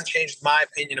hasn't changed my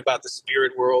opinion about the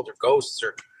spirit world or ghosts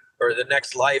or the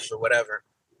next life or whatever.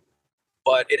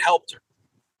 But it helped her.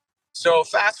 So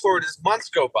fast forward as months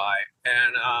go by,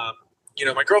 and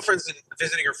my girlfriend's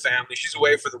visiting her family. She's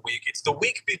away for the week. It's the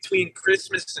week between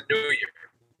Christmas and New Year.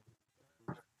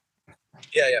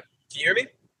 Yeah. Can you hear me?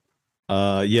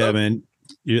 Yeah, man.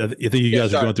 I think you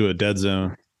guys are going through a dead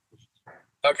zone.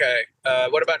 Okay.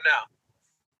 What about now?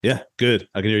 Yeah, good.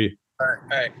 I can hear you. All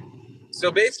right.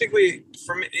 So basically,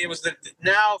 for me, it was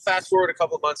now fast forward a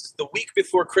couple of months. It's the week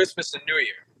before Christmas and New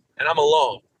Year, and I'm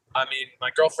alone. I mean, my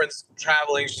girlfriend's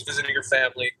traveling. She's visiting her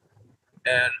family,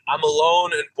 and I'm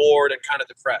alone and bored and kind of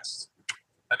depressed.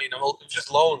 I mean, I'm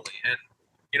just lonely, and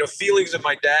feelings of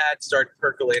my dad start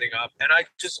percolating up, and I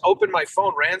just open my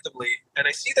phone randomly, and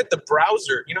I see that the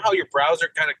browser. You know how your browser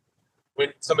kind of,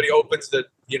 when somebody opens the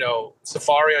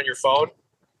Safari on your phone.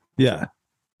 Yeah.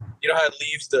 You know how it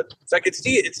leaves so I could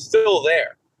see it, it's still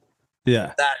there.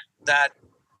 Yeah. That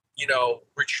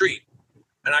retreat.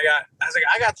 And I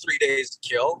got 3 days to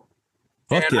kill.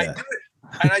 Fuck and yeah.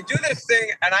 I do this thing,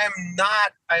 and I'm the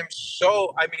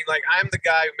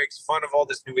guy who makes fun of all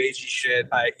this new agey shit.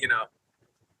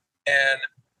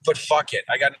 But fuck it.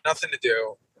 I got nothing to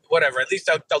do. Whatever. At least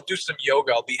I'll do some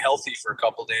yoga. I'll be healthy for a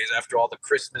couple days after all the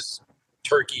Christmas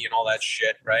turkey and all that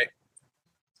shit, right?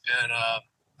 And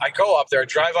I go up there, I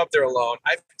drive up there alone.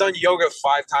 I've done yoga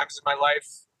 5 times in my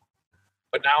life,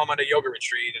 but now I'm on a yoga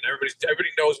retreat, and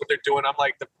everybody knows what they're doing. I'm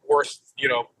like the worst,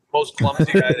 most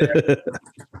clumsy guy there.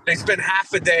 They spend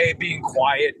half a day being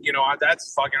quiet.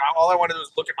 That's fucking. All I want to do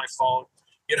is look at my phone.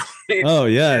 Oh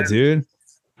yeah, dude.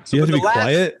 So you have to be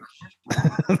quiet.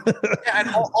 Yeah,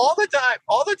 and all the time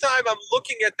I'm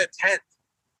looking at the tent.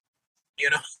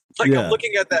 I'm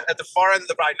looking at the far end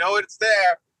of I know it's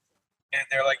there. And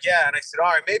they're like, yeah. And I said, all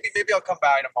right, maybe I'll come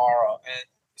by tomorrow. And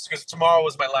it's because tomorrow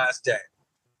was my last day.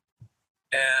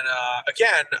 And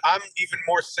again, I'm even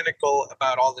more cynical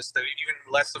about all this stuff, even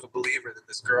less of a believer than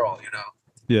this girl,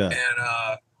 Yeah. And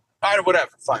all right,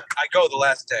 whatever, fine. I go the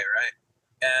last day, right?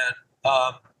 And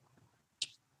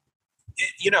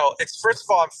it's, first of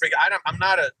all, I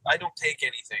don't take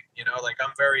anything,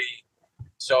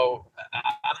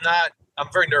 I'm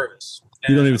very nervous.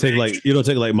 You don't even take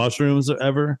mushrooms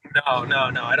ever?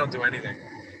 No, I don't do anything.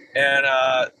 And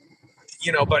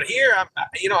but here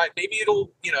maybe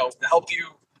it'll help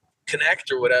you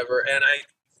connect or whatever. And I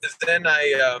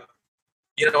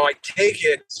take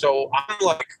it, so I'm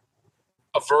like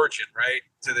a virgin, right,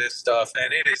 to this stuff.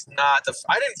 And it is not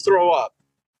I didn't throw up,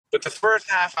 but the first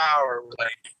half hour was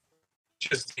like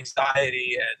just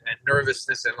anxiety and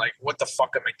nervousness and like, what the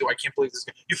fuck am I doing? I can't believe this.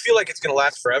 You feel like it's gonna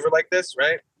last forever like this,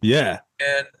 right? Yeah.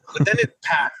 But then it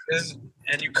passes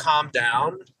and you calm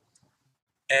down.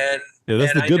 And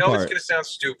that's the good part. I know it's gonna sound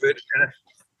stupid. And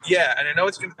I know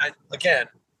it's gonna.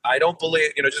 I don't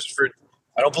believe I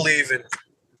don't believe in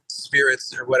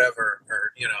spirits or whatever,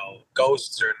 or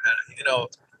ghosts or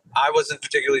I wasn't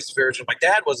particularly spiritual. My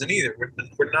dad wasn't either.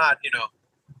 We're not,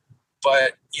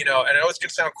 But, and I know it's going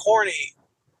to sound corny,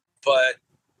 but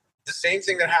the same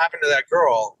thing that happened to that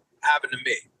girl happened to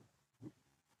me.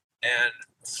 And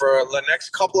for the next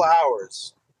couple of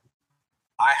hours,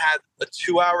 I had a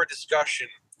 2-hour discussion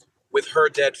with her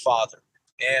dead father.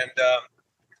 And,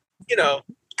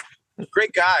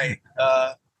 great guy,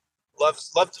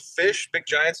 loves to fish, big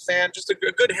Giants fan, just a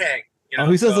good hang.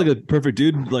 He sounds like a perfect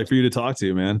dude like for you to talk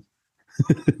to, man.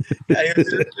 Yeah,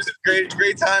 it was a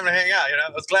great time to hang out.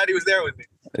 I was glad he was there with me.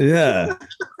 Yeah.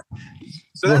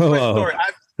 So that's my story.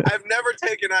 I've never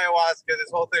taken ayahuasca.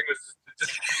 This whole thing was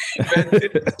just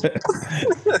invented.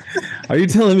 Are you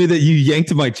telling me that you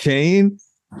yanked my chain?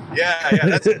 Yeah.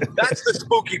 That's the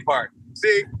spooky part.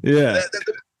 See? Yeah.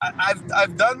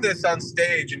 I've done this on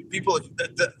stage, and people,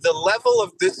 the level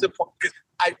of disappointment, because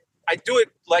I do it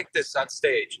like this on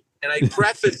stage, and I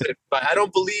preface it by I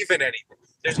don't believe in anything.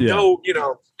 There's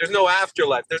there's no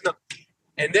afterlife. There's no,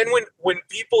 and then when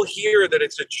people hear that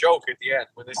it's a joke at the end,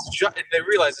 when they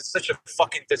realize it's such a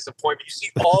fucking disappointment. You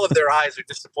see all of their eyes are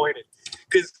disappointed,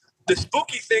 because the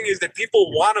spooky thing is that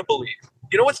people want to believe.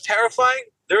 You know what's terrifying?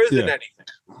 There isn't anything.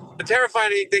 The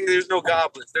terrifying thing, there's no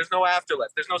goblins, there's no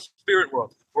afterlife, there's no spirit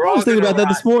world. I was thinking about that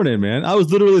this morning, man. I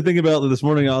was literally thinking about it this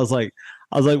morning. I was like,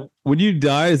 when you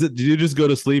die, did you just go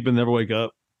to sleep and never wake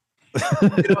up?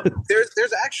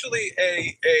 There's actually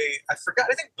I forgot.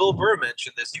 I think Bill Burr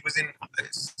mentioned this. He was in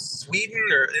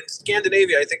Sweden or in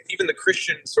Scandinavia. I think even the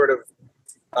Christian sort of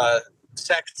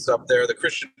sects up there, the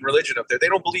Christian religion up there, they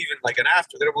don't believe in like an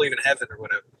after. They don't believe in heaven or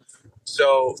whatever.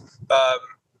 So,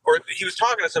 or he was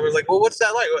talking to somebody like, well, what's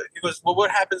that like? He goes, well,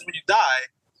 what happens when you die?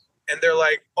 and they're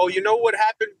like, "Oh, you know what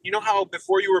happened? You know how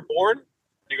before you were born?" And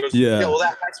he goes, Yeah. well,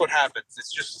 that's what happens.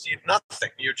 It's just nothing.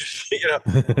 You're just,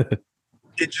 it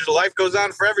just life goes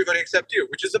on for everybody except you,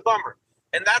 which is a bummer.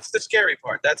 And that's the scary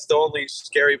part. That's the only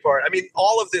scary part. I mean,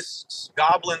 all of this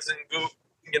goblins and goop,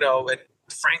 and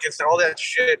Frankenstein, all that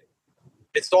shit.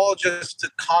 It's all just to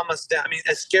calm us down. I mean,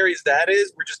 as scary as that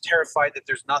is, we're just terrified that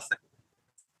there's nothing.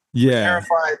 Yeah. We're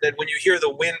terrified that when you hear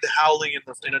the wind howling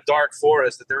in a dark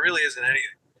forest, that there really isn't anything.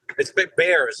 It's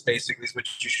bears, basically, is what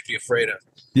you should be afraid of.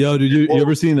 Yo, dude, you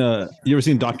ever seen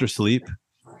Doctor Sleep?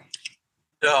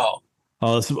 No.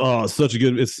 Oh, it's such a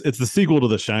good. It's the sequel to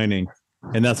The Shining,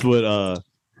 and that's what.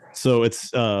 So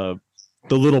it's the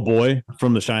little boy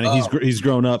from The Shining. He's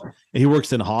grown up, and he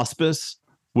works in hospice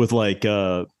with like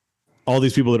all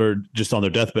these people that are just on their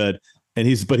deathbed, and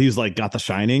he's like got The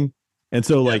Shining, and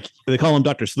so like they call him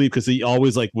Doctor Sleep because he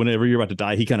always like whenever you're about to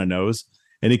die, he kind of knows,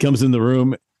 and he comes in the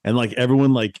room, and like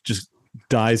everyone like just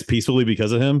dies peacefully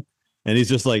because of him, and he's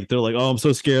just like they're like, oh, I'm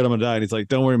so scared, I'm gonna die, and he's like,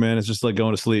 don't worry, man, it's just like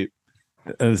going to sleep.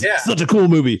 And it's such a cool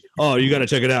movie. Oh, you got to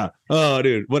check it out. Oh,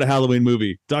 dude, what a Halloween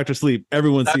movie. Dr. Sleep.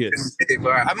 Everyone see it.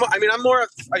 I'm more,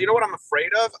 you know what I'm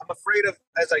afraid of? I'm afraid of,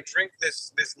 as I drink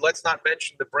this, let's not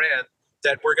mention the brand,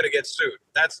 that we're going to get sued.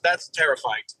 That's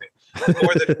terrifying to me.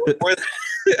 More than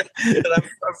and I'm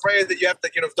afraid that you have to,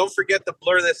 don't forget to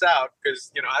blur this out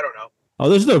because, I don't know. Oh,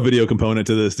 there's no video component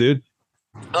to this, dude.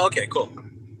 Okay, cool.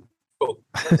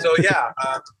 So yeah,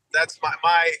 that's my,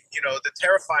 the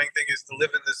terrifying thing is to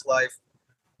live in this life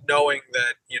knowing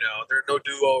that, there are no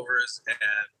do-overs and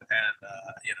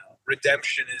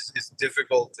redemption is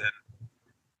difficult and,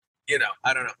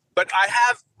 I don't know. But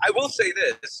I will say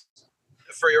this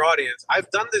for your audience. I've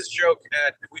done this joke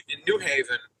in New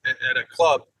Haven at a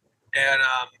club and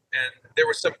there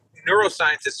were some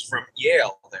neuroscientists from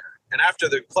Yale there. And after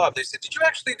the club, they said, did you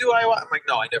actually do ayahuasca? I'm like,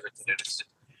 no, I never did it.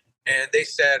 And they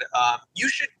said, you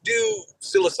should do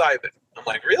psilocybin. I'm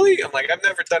like, really? I'm like, I've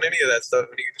never done any of that stuff.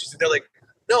 And they're like,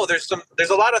 no, there's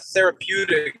a lot of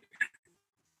therapeutic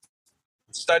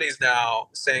studies now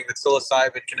saying that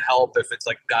psilocybin can help if it's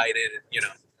like guided,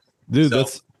 Dude, so,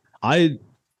 I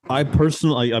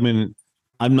personally, I mean,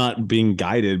 I'm not being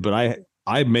guided, but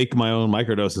I make my own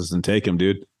microdoses and take them,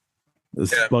 dude.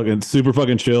 It's fucking super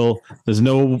fucking chill. There's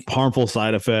no harmful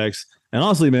side effects. And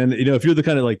honestly, man, if you're the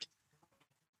kind of like,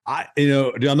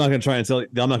 dude, I'm not going to try and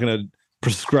I'm not going to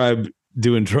prescribe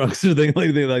doing drugs or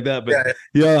anything like that. But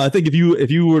I think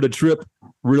if you were to trip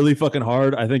really fucking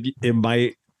hard, I think it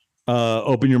might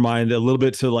open your mind a little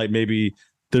bit to like maybe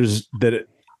there's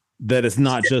that it's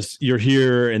not just you're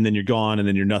here and then you're gone and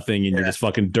then you're nothing and you're just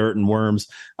fucking dirt and worms.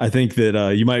 I think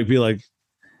that you might be like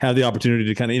have the opportunity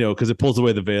to kind of because it pulls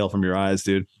away the veil from your eyes,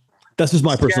 dude. That's just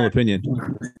my personal opinion.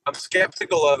 I'm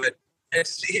skeptical of it.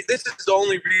 This is the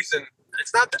only reason.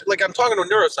 It's not like I'm talking to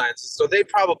neuroscientists, so they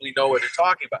probably know what they're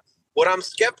talking about. What I'm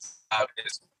skeptical about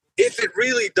is if it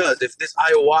really does, if this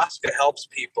ayahuasca helps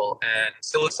people and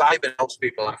psilocybin helps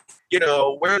people,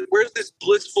 where's this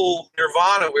blissful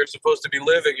nirvana we're supposed to be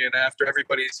living in after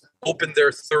everybody's opened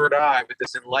their third eye with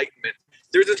this enlightenment?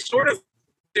 There's Fear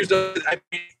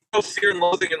and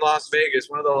Loathing in Las Vegas.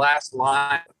 One of the last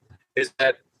lines is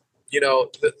that,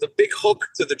 the big hook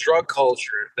to the drug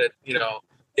culture that,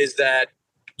 is that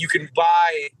you can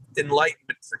buy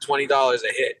enlightenment for $20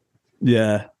 a hit.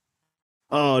 Yeah.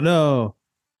 Oh no.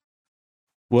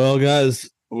 Well, guys,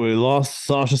 we lost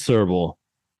Sasha Serble.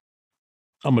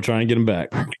 I'm gonna try and get him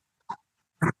back.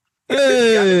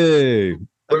 Hey,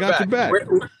 I got you back.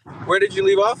 Where did you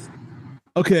leave off?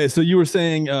 Okay, so you were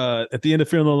saying at the end of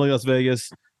Fear and Loathing in Las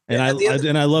Vegas, and I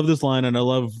love this line, and I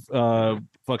love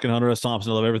fucking Hunter S.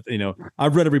 Thompson. I love everything.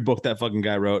 I've read every book that fucking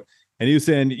guy wrote, and he was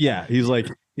saying, he's like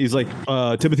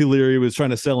Timothy Leary was trying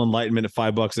to sell enlightenment at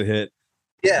 $5 a hit.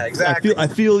 Yeah, exactly. I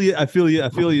feel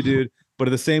you, dude. But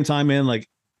at the same time, man, like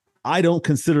I don't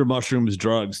consider mushrooms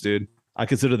drugs, dude. I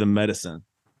consider them medicine.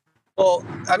 Well,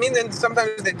 I mean, then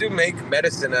sometimes they do make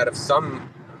medicine out of some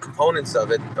components of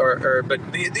it, but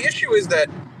the issue is that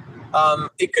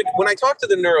it could. When I talk to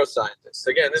the neuroscientists,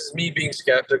 again, this is me being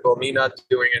skeptical, me not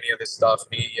doing any of this stuff,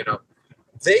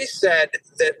 they said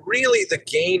that really the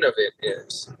gain of it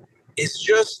is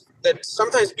just that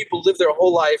sometimes people live their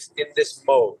whole life in this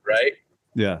mode, right?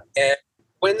 Yeah. And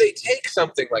when they take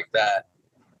something like that,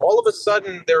 all of a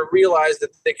sudden they realize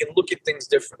that they can look at things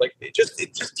different. Like it just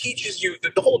teaches you.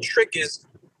 The whole trick is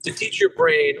to teach your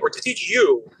brain or to teach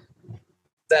you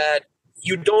that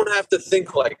you don't have to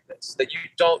think like this. That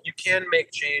you can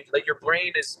make change. That your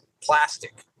brain is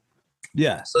plastic.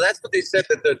 Yeah. So that's what they said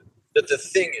that the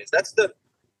thing is. That's the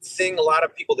thing. A lot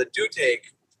of people that do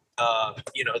take,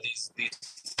 these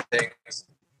things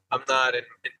I'm not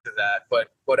into that, but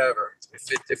whatever.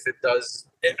 If it does,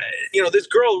 this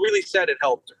girl really said it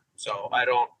helped her. So I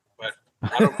don't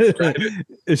prescribe it.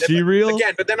 Is she real?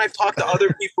 Again, but then I've talked to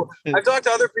other people.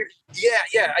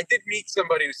 Yeah, I did meet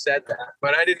somebody who said that,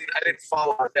 but I didn't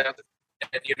follow that.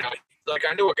 And like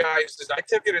I knew a guy who says I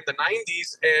took it in the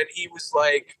 '90s, and he was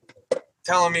like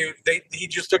telling me he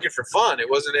just took it for fun. It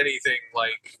wasn't anything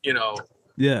like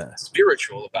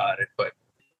spiritual about it. But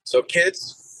so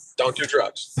kids, don't do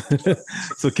drugs.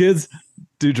 So kids,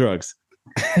 do drugs.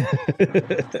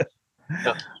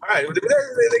 No. All right,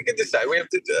 they can decide. We have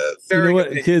to. You know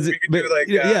what, kids?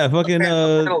 Fucking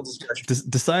panel discussion.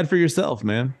 decide for yourself,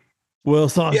 man. Well,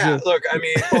 Sasha. Yeah, look, I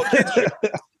mean, kids should.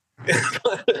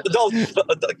 Adults,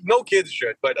 no kids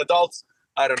should, but adults,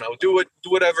 I don't know. Do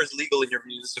whatever is legal in your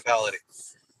municipality.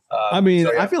 I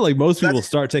feel like most people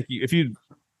start taking.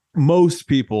 Most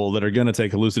people that are going to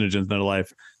take hallucinogens in their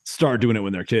life start doing it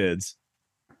when they're kids.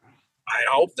 I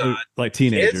hope not. Like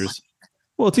teenagers. Kids?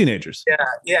 Well, teenagers.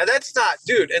 Yeah, that's not,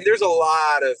 dude. And there's a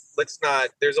lot of, what's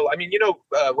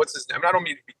his name? I don't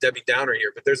mean to be Debbie Downer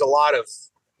here, but there's a lot of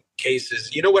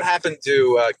cases. You know what happened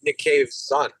to Nick Cave's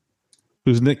son?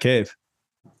 Who's Nick Cave?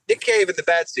 Nick Cave and the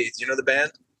Bad Seeds. You know the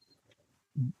band?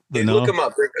 Look them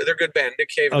up. They're a good band. Nick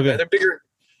Cave. Okay. They're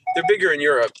bigger in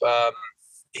Europe.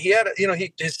 He had,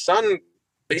 his son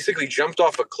basically jumped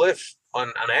off a cliff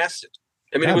on acid.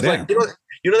 I mean, it was like,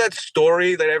 that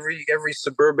story that every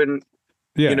suburban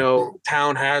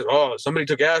town has, somebody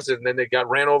took acid and then they got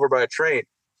ran over by a train,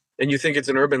 and you think it's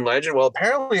an urban legend. Well,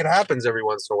 apparently it happens every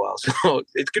once in a while, so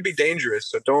it could be dangerous.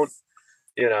 So don't,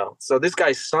 so this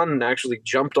guy's son actually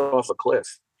jumped off a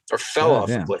cliff or fell off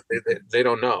a cliff. They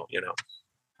don't know,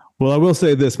 Well, I will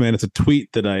say this, man. It's a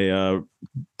tweet that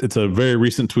it's a very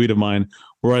recent tweet of mine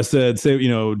where I said,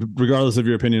 regardless of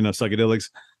your opinion of psychedelics,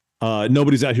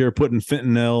 nobody's out here putting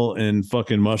fentanyl in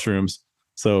fucking mushrooms.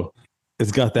 So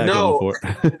it's got that going for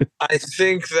it. I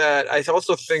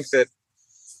also think that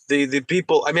the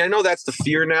people, I mean, I know that's the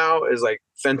fear now is like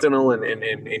fentanyl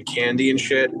and candy and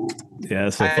shit. Yeah,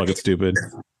 that's so fucking stupid.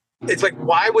 It's like,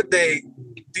 why would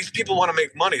these people want to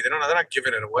make money? They're not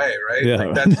giving it away, right? Yeah.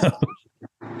 Like that's,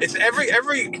 it's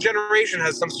every generation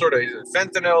has some sort of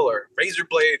fentanyl or razor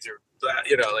blades or,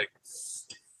 it's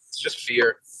just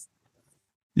fear.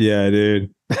 Yeah,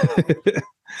 dude.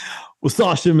 Well,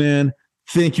 Sasha, man,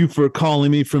 thank you for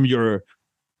calling me from your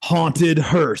haunted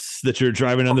hearse that you're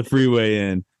driving on the freeway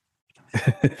in.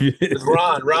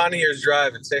 Ron here's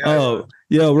driving. Say hi. Oh,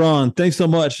 yo, Ron, thanks so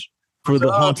much for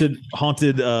the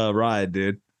haunted ride,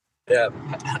 dude. Yeah.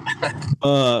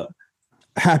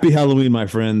 Happy Halloween, my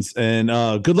friends, and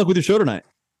good luck with your show tonight.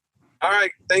 All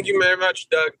right. Thank you very much,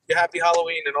 Doug. Happy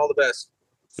Halloween and all the best.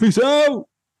 Peace out.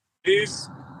 Peace.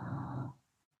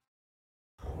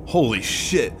 Holy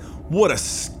shit. What a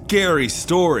scary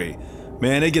story.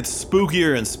 Man, it gets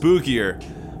spookier and spookier.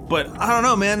 But I don't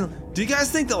know, man. Do you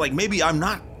guys think that maybe I'm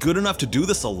not good enough to do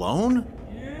this alone?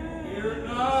 You're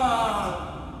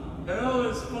not. Hell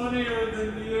is funnier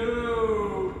than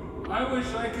you. I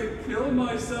wish I could kill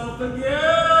myself again.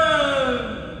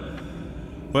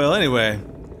 Well, anyway,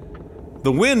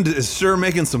 the wind is sure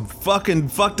making some fucking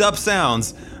fucked up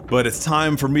sounds, but it's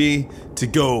time for me to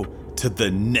go to the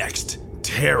next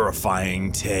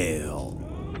terrifying tale.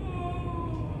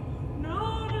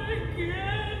 Not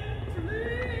again,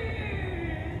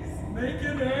 please. Make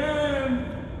it end.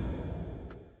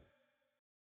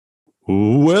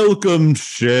 Welcome,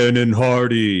 Shannon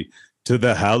Hardy, to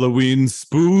the Halloween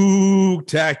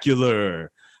Spooktacular.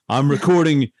 I'm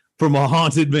recording from a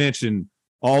haunted mansion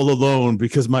all alone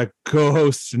because my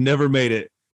co-hosts never made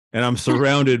it, and I'm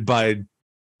surrounded by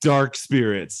dark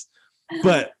spirits.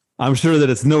 But I'm sure that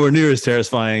it's nowhere near as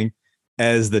terrifying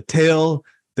as the tale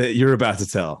that you're about to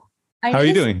tell. How are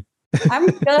you doing? I'm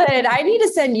good. I need to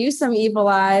send you some evil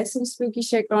eyes, some spooky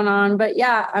shit going on. But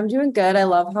yeah, I'm doing good. I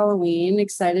love Halloween.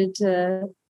 Excited to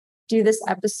do this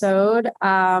episode.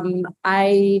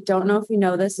 I don't know if you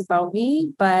know this about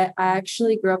me, but I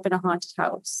actually grew up in a haunted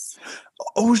house.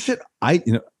 Oh shit. I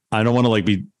don't want to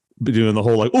be doing the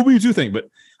whole me too thing, but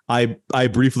I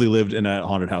briefly lived in a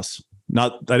haunted house. I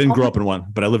didn't grow up in one,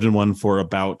 but I lived in one for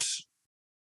about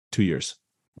 2 years.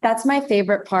 That's my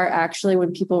favorite part, actually,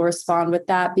 when people respond with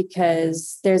that,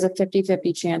 because there's a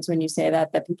 50-50 chance when you say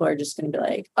that people are just going to be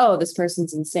like, oh, this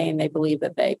person's insane. They believe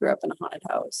that they grew up in a haunted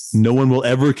house. No one will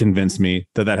ever convince me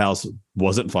that house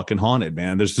wasn't fucking haunted,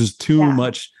 man. There's just too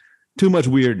much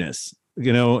weirdness,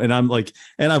 and I'm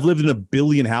and I've lived in a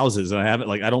billion houses and I haven't,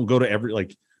 I don't go to every,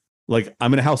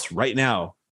 I'm in a house right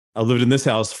now. I lived in this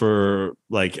house for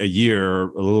a year,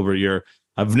 a little over a year.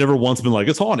 I've never once been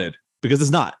it's haunted, because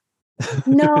it's not.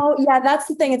 No, yeah, that's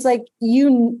the thing. It's like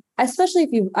you, especially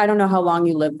if you, I don't know how long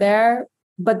you live there,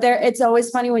 but there, it's always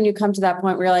funny when you come to that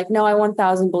point where you're like, no, I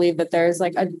 1000 believe that there's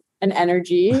like an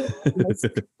energy.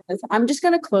 I'm just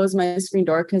going to close my screen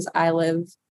door because I live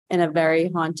in a very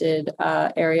haunted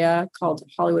area called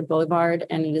Hollywood Boulevard,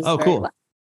 and it is Oh, very cool.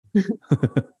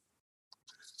 loud.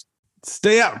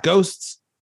 Stay out, ghosts.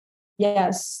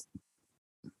 Yes.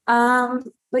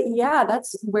 But yeah,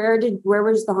 that's where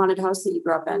was the haunted house that you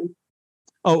grew up in?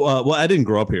 Oh, well, I didn't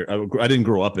grow up here. I didn't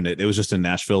grow up in it. It was just in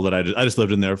Nashville that I just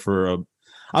lived in there for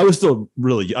I was still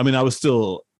really, I mean, I was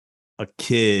still a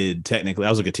kid technically. I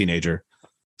was like a teenager.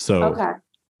 So Okay.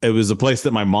 it was a place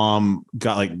that my mom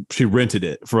got, like, she rented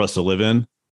it for us to live in.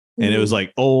 And it was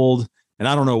like old, and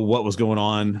I don't know what was going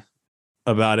on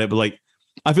about it, but like,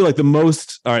 I feel like all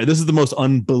right, this is the most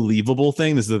unbelievable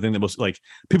thing. This is the thing that most, like,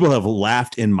 people have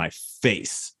laughed in my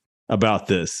face about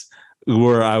this,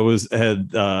 where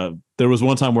there was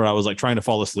one time where I was like trying to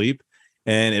fall asleep,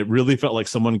 and it really felt like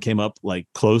someone came up like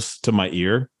close to my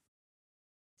ear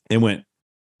and went,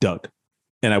 Doug.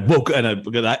 And I woke, and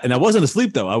I wasn't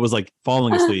asleep though. I was like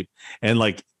falling asleep, and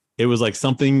like, it was like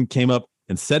something came up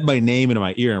and said my name into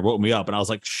my ear and woke me up, and I was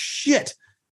like, shit.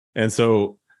 And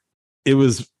so it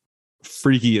was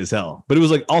freaky as hell. But it was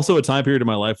like also a time period in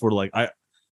my life where like I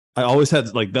always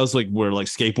had, like, that was like where like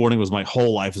skateboarding was my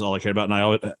whole life, is all I cared about.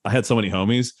 And I had so many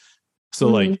homies. So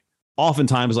like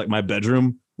oftentimes like my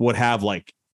bedroom would have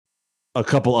like a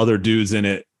couple other dudes in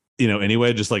it, you know,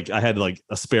 anyway, just like I had like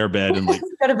a spare bed, and like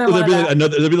there'd be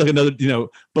like another, you know,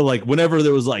 but like whenever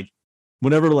like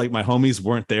my homies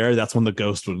weren't there, that's when the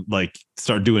ghost would like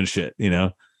start doing shit, you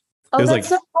know. Oh, it was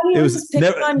that's like, so funny. it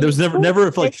was never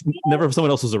if someone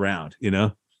else was around, you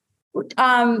know.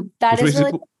 That which is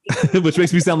really which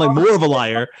makes me sound like more of a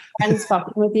liar. Friends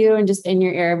fucking with you and just in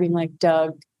your ear being like,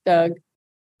 Doug.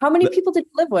 How many people did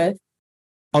you live with?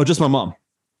 Oh, just my mom.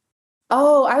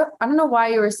 Oh, I don't know why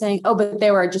you were saying, oh, but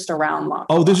they were just around long.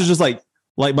 Oh, this is just like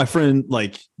my friend,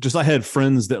 like, just, I had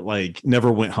friends that like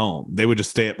never went home. They would just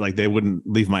stay up, like, they wouldn't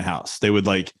leave my house. They would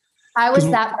like, I was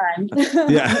that friend.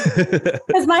 Yeah.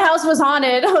 Because my house was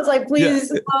haunted. I was like,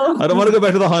 please. Yeah. No. I don't want to go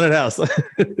back to the haunted house.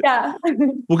 Yeah.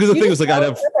 Well, because the thing was like,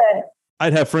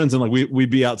 I'd have friends, and like we'd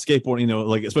be out skateboarding, you know,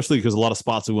 like, especially because a lot of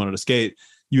spots we wanted to skate,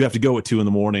 you have to go at 2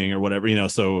 a.m. or whatever, you know.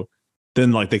 So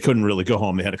then like they couldn't really go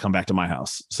home. They had to come back to my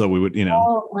house. So we would, you know.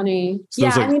 Oh, funny. So yeah,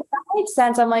 like, I mean, that makes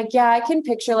sense. I'm like, yeah, I can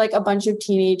picture like a bunch of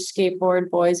teenage skateboard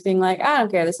boys being like, I don't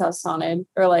care, this house is haunted,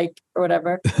 or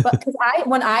whatever. But because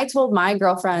when I told my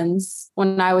girlfriends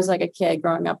when I was like a kid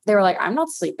growing up, they were like, I'm not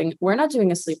sleeping. We're not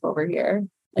doing a sleepover here.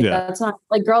 Like, that's not,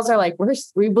 like, girls are like,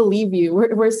 we believe you.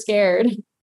 We're scared.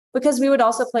 Because we would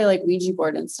also play like Ouija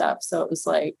board and stuff. So it was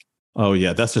like, oh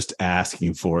yeah, that's just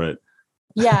asking for it.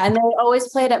 Yeah, and they always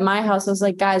played at my house. I was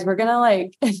like, guys, we're gonna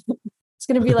like, it's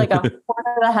gonna be like a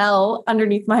portal to hell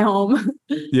underneath my home.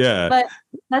 Yeah, but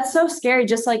that's so scary.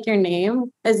 Just like your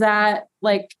name, is that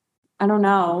like, I don't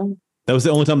know. That was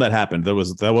the only time that happened. That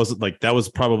was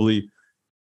probably,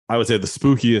 I would say, the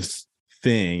spookiest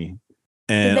thing.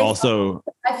 And also,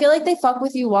 I feel like they fuck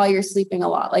with you while you're sleeping a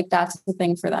lot. Like, that's the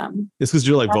thing for them. It's because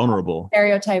you're like vulnerable.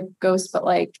 Stereotype ghosts, but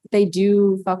like they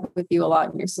do fuck with you a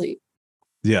lot in your sleep.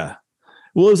 Yeah.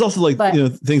 Well, it was also like, you know,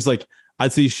 things like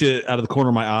I'd see shit out of the corner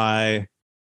of my eye,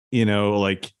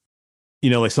 like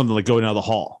something like going out of the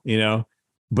hall,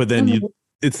 but then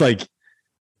it's like,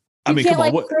 I mean, come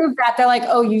on, what? Prove that. They're like,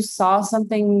 oh, you saw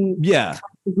something. Yeah.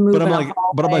 But I'm like,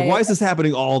 why is this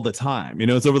happening all the time?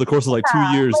 It's over the course of like 2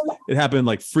 years. It happened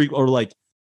like or like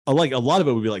a lot of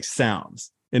it would be like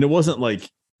sounds. And it wasn't like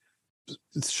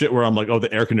shit where I'm like, oh,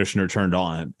 the air conditioner turned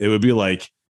on. It would be like,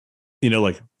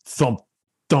 like thump,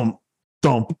 thump,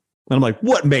 thump. And I'm like,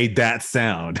 what made that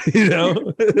sound? Yeah.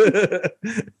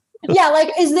 Like,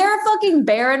 is there a fucking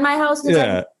bear in my house?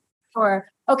 Yeah. Sure.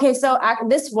 Okay, so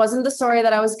this wasn't the story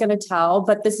that I was going to tell,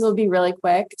 but this will be really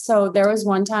quick. So there was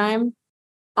one time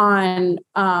on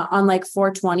like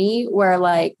 420 where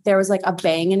like there was like a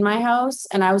bang in my house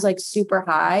and I was like super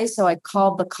high. So I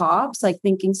called the cops, like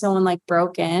thinking someone like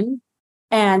broke in.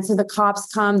 And so the cops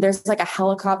come, there's like a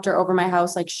helicopter over my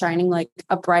house, like shining like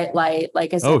a bright light,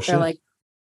 like as if they're like,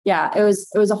 yeah, it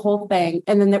was a whole thing.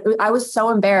 And then I was so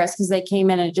embarrassed because they came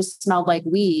in and it just smelled like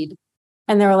weed.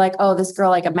 And they were like, oh, this girl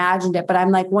like imagined it. But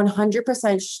I'm like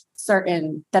 100%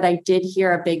 certain that I did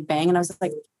hear a big bang. And I was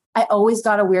like, I always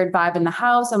got a weird vibe in the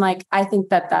house. I'm like, I think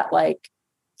that like,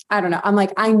 I don't know. I'm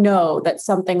like, I know that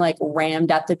something like rammed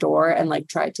at the door and like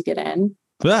tried to get in.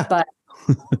 But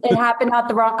it happened out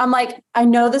the wrong. I'm like, I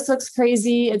know this looks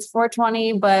crazy. It's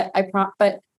 420, but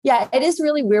but Yeah, it is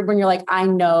really weird when you're like, I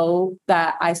know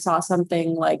that I saw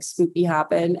something like spooky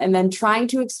happen, and then trying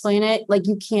to explain it, like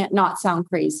you can't not sound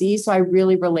crazy. So I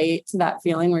really relate to that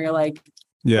feeling where you're like,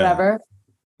 Yeah. whatever.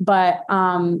 But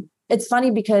it's funny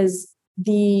because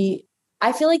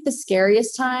I feel like the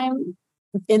scariest time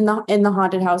in the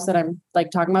haunted house that I'm like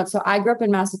talking about. So I grew up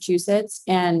in Massachusetts,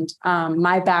 and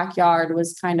my backyard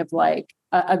was kind of like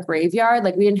a graveyard.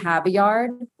 Like we didn't have a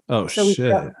yard. Oh So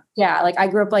shit. yeah, like I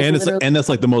grew up like And that's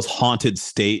like the most haunted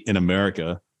state in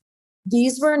America.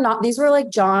 these were like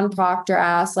John Proctor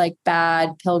ass, like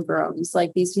bad pilgrims.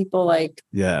 Like these people like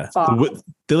Yeah. fought.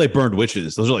 They like burned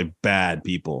witches. Those are like bad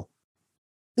people.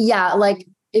 Yeah, like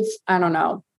if I don't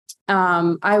know.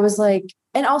 I was like,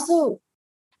 and also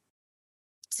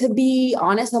to be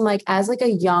honest, I'm like, as like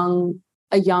a young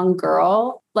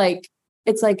girl, like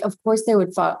it's like of course they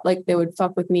would fuck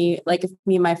with me, like if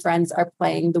me and my friends are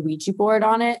playing the Ouija board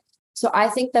on it. So I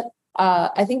think that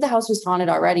the house was haunted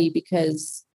already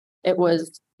because it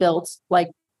was built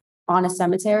like on a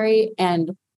cemetery.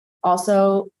 And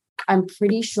also I'm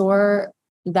pretty sure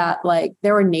that like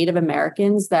there were Native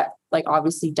Americans that like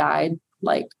obviously died,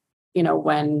 like, you know,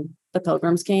 when the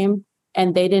pilgrims came,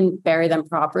 and they didn't bury them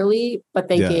properly, but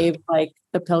they gave like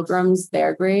the pilgrims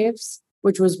their graves,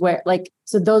 which was where like,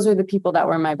 so those are the people that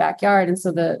were in my backyard. And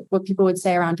so what people would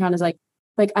say around town is like,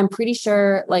 I'm pretty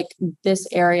sure like this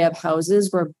area of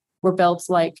houses were built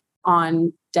like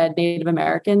on dead Native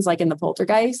Americans, like in the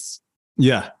Poltergeist.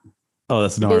 Yeah. Oh,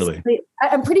 that's gnarly. Basically,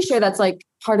 I'm pretty sure that's like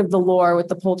part of the lore with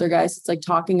the Poltergeist. It's like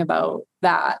talking about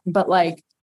that, but like,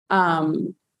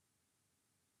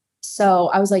 so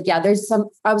I was like, yeah,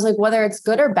 I was like, whether it's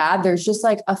good or bad, there's just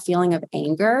like a feeling of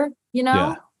anger, you know?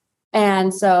 Yeah.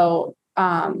 And so,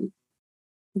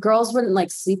 girls wouldn't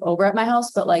like sleep over at my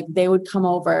house, but like they would come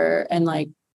over and like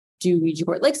do Ouija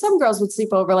board. Like some girls would sleep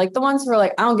over, like the ones who were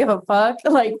like, I don't give a fuck.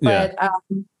 Like, but,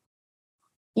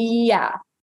 yeah.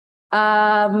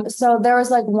 So there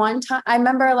was like one time I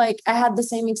remember like I had the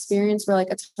same experience where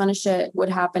like a ton of shit would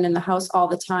happen in the house all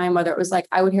the time, whether it was like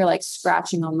I would hear like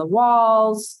scratching on the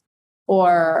walls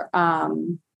or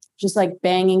just like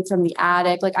banging from the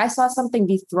attic. Like I saw something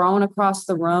be thrown across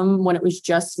the room when it was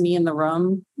just me in the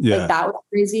room. Yeah. Like that was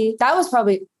crazy. That was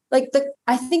probably like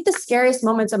I think the scariest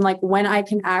moments I'm like when I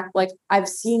can act like I've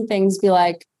seen things be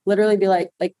like literally be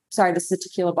like sorry, this is a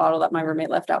tequila bottle that my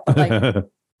roommate left out, but like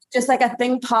just like a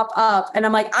thing pop up and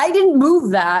I'm like, I didn't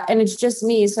move that. And it's just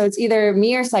me. So it's either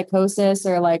me or psychosis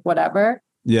or like whatever.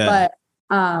 Yeah.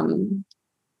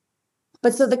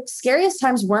 But so the scariest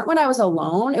times weren't when I was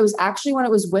alone. It was actually when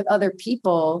it was with other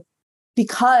people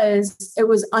because it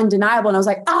was undeniable. And I was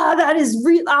like, that is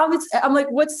real. I'm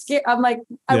like, what's scary? I'm like,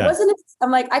 I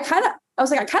kind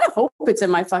of hope it's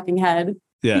in my fucking head.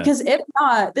 Yeah. Because if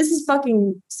not, this is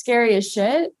fucking scary as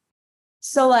shit.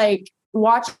 So like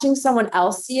watching someone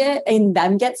else see it and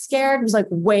them get scared was like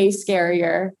way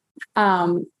scarier.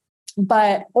 Or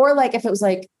like if it was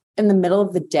like in the middle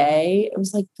of the day, it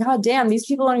was like, God damn, these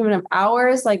people don't even have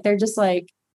hours. Like they're just like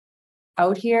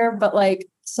out here. But like,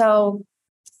 so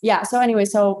yeah. So anyway,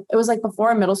 so it was like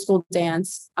before a middle school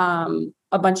dance, a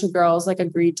bunch of girls like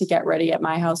agreed to get ready at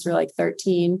my house. We were like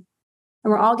 13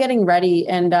 and we're all getting ready.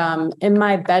 And in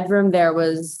my bedroom, there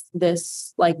was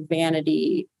this like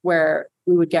vanity where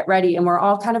we would get ready and we're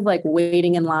all kind of like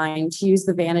waiting in line to use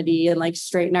the vanity and like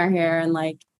straighten our hair and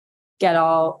like get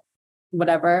all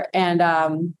whatever.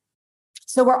 And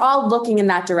so we're all looking in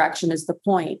that direction is the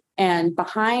point. And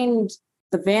behind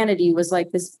the vanity was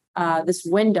like this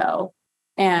window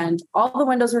and all the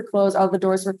windows were closed, all the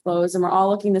doors were closed. And we're all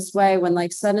looking this way when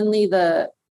like suddenly the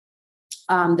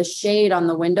shade on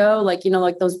the window, like, you know,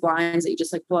 like those blinds that you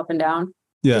just like pull up and down,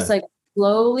 just like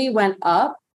slowly went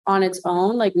up on its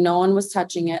own. Like no one was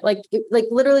touching it. Like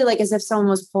literally like as if someone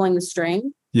was pulling the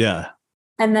string. Yeah.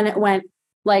 And then it went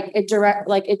like it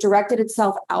directed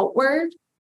itself outward.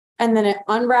 And then it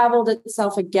unraveled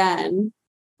itself again.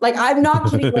 Like I'm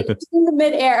not kidding, like in the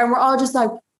midair, and we're all just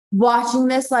like watching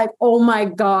this, like, oh my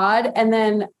God. And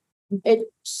then it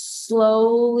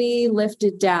slowly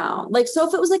lifted down. Like, so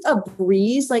if it was like a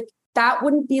breeze, like that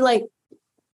wouldn't be like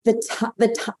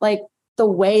like the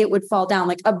way it would fall down.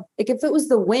 Like if it was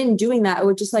the wind doing that, it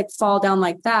would just like fall down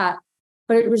like that.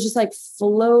 But it was just like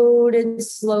floated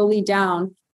slowly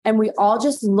down. And we all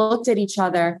just looked at each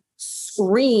other,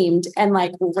 screamed, and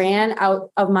like ran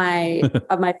out of my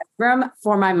bedroom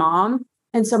for my mom.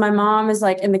 And so my mom is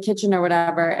like in the kitchen or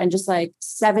whatever, and just like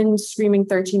 7 screaming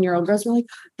 13-year-old girls were like,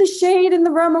 the shade in the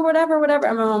room or whatever.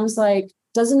 And my mom's like,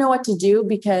 doesn't know what to do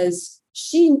because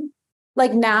she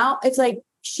like now it's like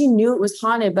she knew it was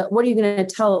haunted, but what are you going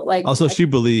to tell? Like, also she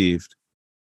believed.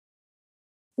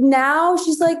 now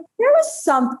she's like, there was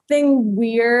something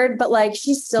weird, but like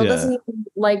she still Yeah. doesn't even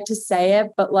like to say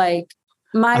it. But like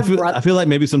my brother, I feel like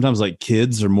maybe sometimes like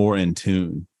kids are more in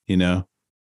tune, you know,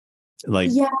 like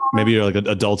yeah, maybe like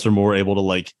adults are more able to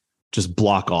like just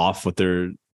block off what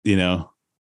they're, you know.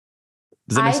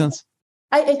 Does that make sense?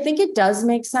 I think it does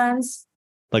make sense.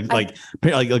 Like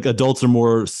adults are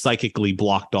more psychically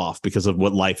blocked off because of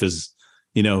what life is,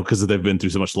 you know, because they've been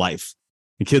through so much life.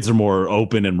 And kids are more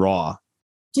open and raw.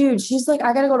 Dude, she's like,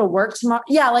 I gotta go to work tomorrow.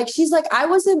 Yeah, like she's like, I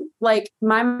wasn't like,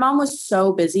 my mom was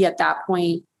so busy at that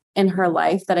point in her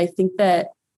life that I think that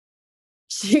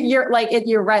you're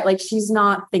right. Like she's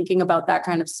not thinking about that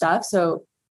kind of stuff. So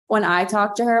when I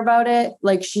talk to her about it,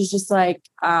 like she's just like,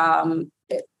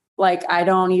 like I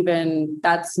don't even,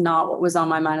 that's not what was on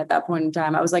my mind at that point in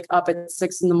time. I was like up at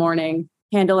 6 a.m.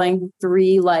 handling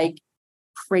 3 like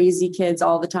crazy kids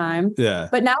all the time. Yeah.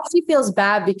 But now she feels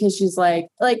bad because she's like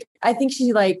I think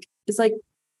she like it's like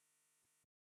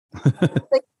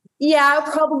yeah, I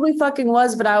probably fucking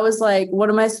was, but I was like, what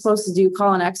am I supposed to do?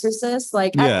 Call an exorcist?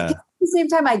 Like at the same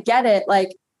time, I get it. Like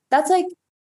that's like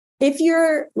if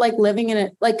you're like living in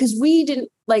it, like because we didn't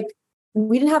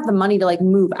have the money to like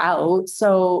move out.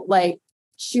 So like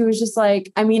she was just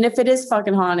like, I mean, if it is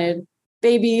fucking haunted,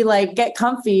 baby, like get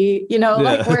comfy, you know,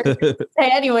 like we're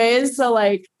anyways. So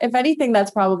like, if anything,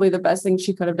 that's probably the best thing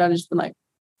she could have done is been like,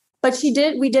 but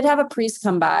we did have a priest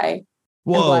come by.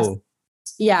 Whoa.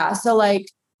 Yeah. So like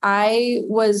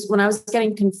when I was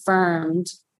getting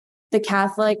confirmed, the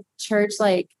Catholic Church,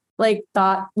 thought,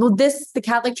 the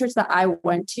Catholic Church that I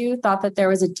went to thought that there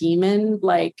was a demon,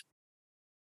 like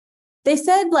they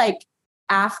said like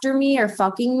after me or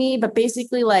fucking me, but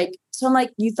basically like, so I'm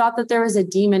like, you thought that there was a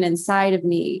demon inside of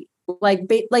me.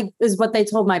 Like is what they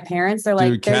told my parents. They're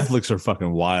like, dude, Catholics are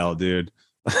fucking wild, dude.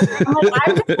 I'm like,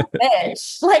 I'm just a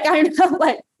bitch. Like I'm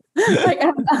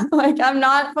not I'm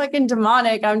not fucking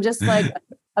demonic. I'm just like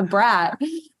a brat.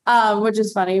 Which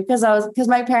is funny because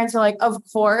my parents were like, of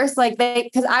course, like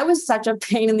because I was such a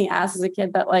pain in the ass as a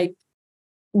kid that like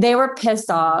they were pissed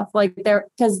off. Like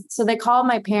so they called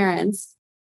my parents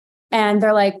and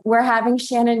they're like, we're having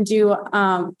Shannon do,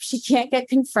 she can't get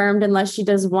confirmed unless she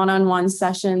does one-on-one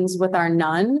sessions with our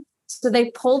nun. So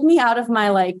they pulled me out of my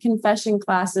like confession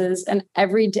classes, and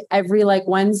every like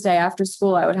Wednesday after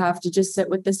school, I would have to just sit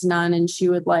with this nun and she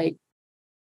would like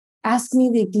ask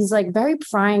me these like very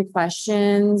prying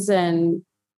questions and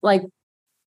like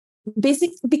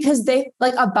basically because they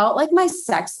like about like my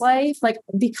sex life, like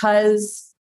because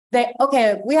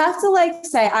we have to like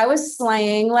say I was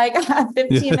slaying like at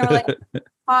 15. They were like,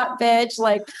 hot bitch.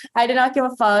 Like I did not give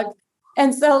a fuck.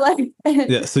 And so like,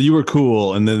 yeah. So you were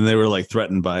cool. And then they were like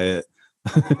threatened by it.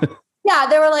 Yeah.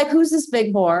 They were like, who's this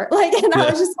big whore? Like, and I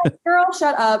was just like, girl,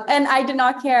 shut up. And I did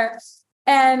not care.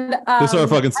 And they started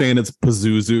fucking saying it's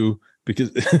Pazuzu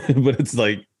because, but it's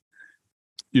like,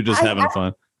 you're just having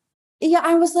fun. Yeah.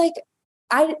 I was like,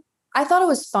 I thought it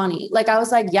was funny. Like, I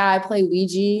was like, yeah, I play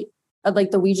Ouija.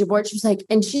 Like the Ouija board. She was like,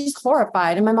 and she's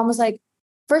horrified. And my mom was like,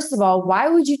 first of all, why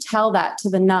would you tell that to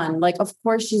the nun? Like, of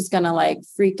course she's going to like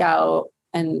freak out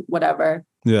and whatever.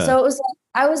 Yeah. So it was like,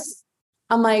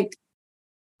 I'm like,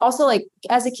 also like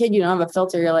as a kid, you don't have a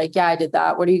filter. You're like, yeah, I did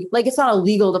that. What do you like? It's not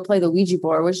illegal to play the Ouija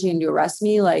board. What's she going to do? Arrest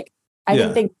me? Like, I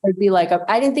didn't think it would be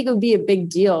I didn't think it would be a big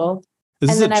deal.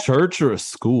 Is this a church or a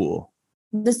school?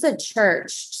 This is a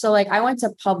church. So like I went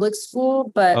to public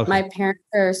school, but my parents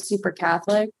are super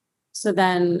Catholic. So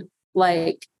then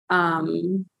like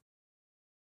to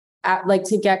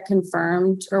get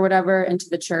confirmed or whatever into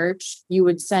the church, you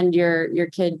would send your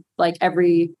kid like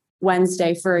every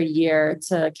Wednesday for a year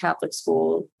to Catholic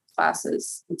school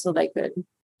classes until they could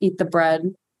eat the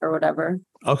bread or whatever.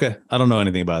 Okay. I don't know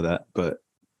anything about that, but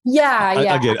yeah.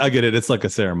 I get it. It's like a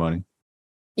ceremony.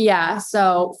 Yeah.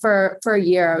 So for a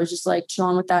year, I was just like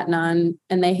chilling with that nun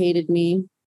and they hated me.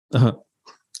 Uh-huh.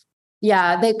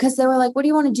 Yeah, because they were like, what do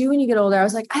you want to do when you get older? I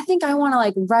was like, I think I want to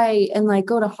like write and like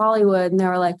go to Hollywood. And they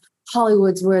were like,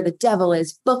 Hollywood's where the devil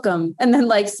is, book them. And then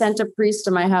like sent a priest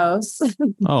to my house.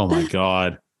 Oh my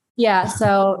God. Yeah.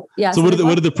 So yeah. So what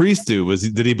did the priest do?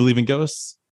 Did he believe in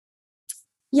ghosts?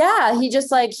 Yeah, he just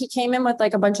like, he came in with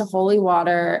like a bunch of holy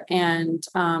water and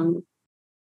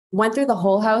went through the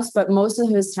whole house, but most of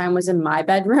his time was in my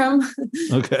bedroom.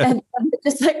 Okay. And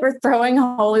just like we're throwing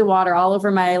holy water all over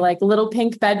my like little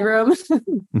pink bedroom.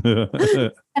 And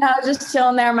I was just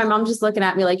chilling there. My mom just looking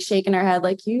at me, like shaking her head,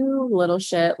 like, you little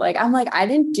shit. Like, I'm like, I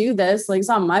didn't do this. Like, it's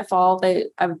not my fault.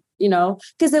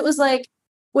 Because it was like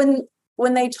when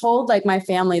they told like my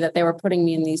family that they were putting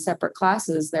me in these separate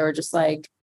classes, they were just like,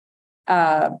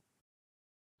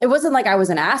 it wasn't like I was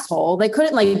an asshole. They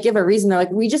couldn't like give a reason. They're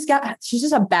like, she's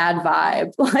just a bad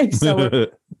vibe. Like, so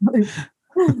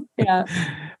yeah.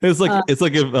 It's like if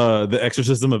the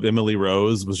exorcism of Emily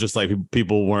Rose was just like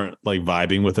people weren't like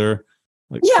vibing with her.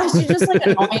 Like, yeah, she's just like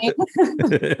annoying.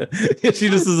 Yeah, she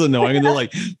just is annoying, and they're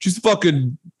like, she's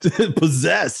fucking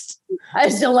possessed. I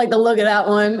just don't like the look of that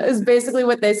one. Is basically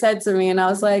what they said to me, and I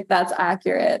was like, "That's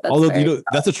accurate." That's Although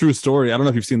that's a true story. I don't know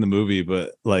if you've seen the movie,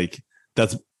 but like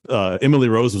that's Emily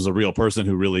Rose was a real person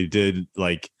who really did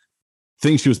like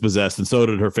think she was possessed, and so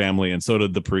did her family, and so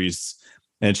did the priests,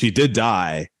 and she did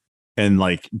die. And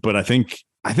like, but I think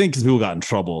because people got in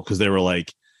trouble because they were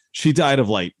like, she died of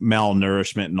like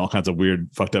malnourishment and all kinds of weird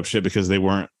fucked up shit because they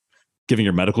weren't giving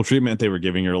her medical treatment. They were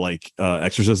giving her like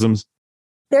exorcisms.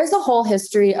 There's a whole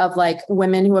history of like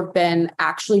women who have been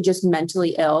actually just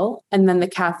mentally ill. And then the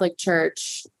Catholic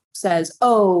Church says,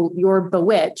 oh, you're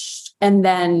bewitched. And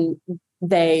then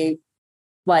they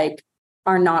like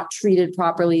are not treated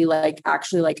properly, like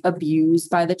actually like abused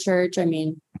by the church. I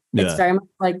mean, it's very much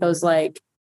like those like,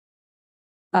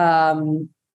 I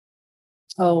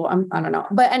don't know.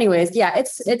 But anyways, yeah,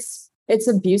 it's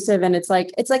abusive. And it's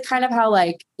like kind of how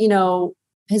like, you know,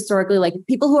 historically, like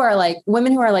people who are like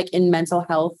women who are like in mental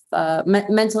health,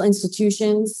 mental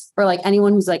institutions, or like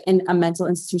anyone who's like in a mental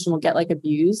institution will get like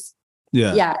abused.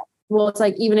 Yeah. Yeah. Well, it's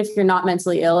like, even if you're not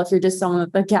mentally ill, if you're just someone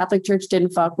that the Catholic Church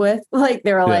didn't fuck with, like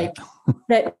they were like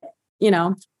that, you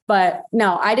know. But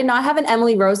no, I did not have an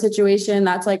Emily Rose situation.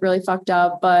 That's like really fucked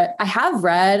up. But I have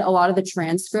read a lot of the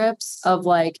transcripts of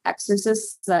like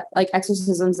exorcisms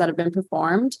that have been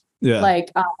performed. Yeah.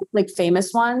 Like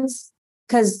famous ones.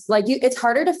 Cause like it's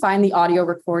harder to find the audio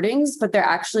recordings, but there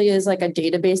actually is like a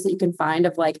database that you can find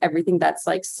of like everything that's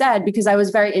like said, because I was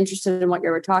very interested in what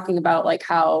you were talking about, like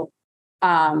how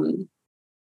I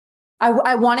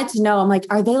wanted to know, I'm like,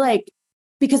 are they like,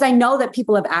 because I know that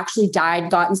people have actually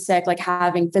died, gotten sick, like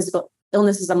having physical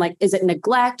illnesses. I'm like, is it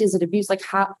neglect? Is it abuse? Like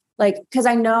how, like, cause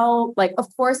I know, like, of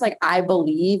course, like I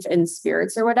believe in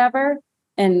spirits or whatever,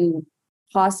 and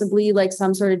possibly like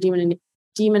some sort of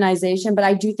demonization. But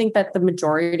I do think that the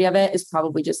majority of it is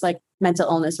probably just like mental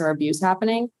illness or abuse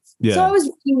happening. Yeah. So I was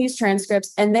reading these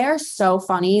transcripts and they're so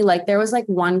funny. Like there was like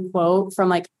one quote from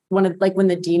like one of like when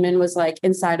the demon was like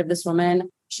inside of this woman.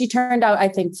 She turned out, I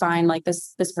think, fine. Like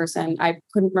this person, I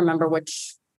couldn't remember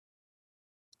which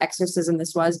exorcism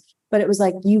this was, but it was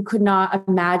like, you could not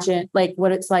imagine like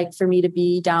what it's like for me to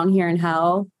be down here in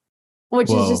hell, which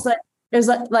is just like, it was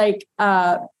like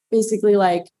basically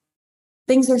like,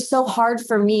 things are so hard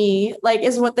for me, like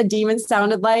is what the demon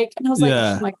sounded like. And I was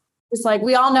like, it's like,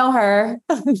 we all know her.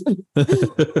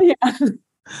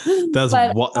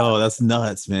 That's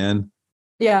nuts, man.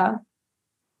 Yeah.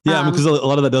 Yeah, because a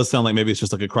lot of that does sound like maybe it's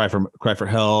just like a cry for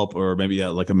help, or maybe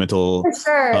like a mental, for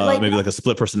sure. Maybe like a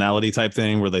split personality type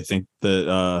thing where they think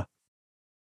that,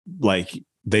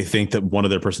 one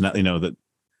of their personality, you know, that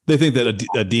they think that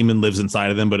a demon lives inside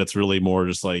of them, but it's really more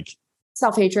just like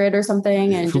self-hatred or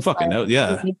something. And who fucking knows?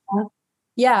 Yeah,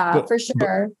 yeah, for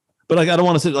sure. But like, I don't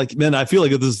want to say like, man, I feel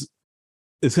like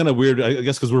it's kind of weird. I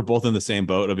guess because we're both in the same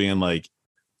boat of being like,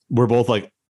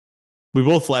 we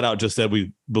both flat out just said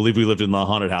we believe we lived in the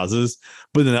haunted houses,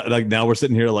 but then like now we're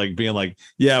sitting here like being like,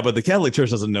 yeah, but the Catholic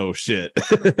Church doesn't know shit.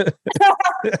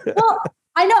 Well,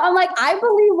 I know. I'm like, I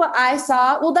believe what I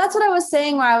saw. Well, that's what I was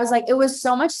saying, where I was like, it was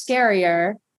so much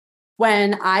scarier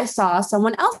when I saw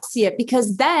someone else see it,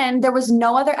 because then there was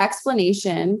no other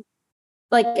explanation.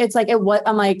 Like, it's like,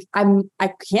 I'm like,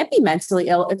 I can't be mentally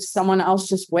ill if someone else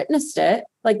just witnessed it.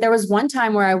 Like there was one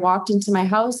time where I walked into my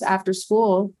house after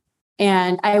school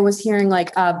and I was hearing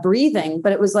like breathing,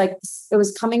 but it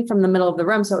was coming from the middle of the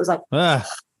room. So it was like,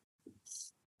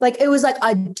 like it was like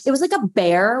a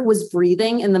bear was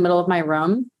breathing in the middle of my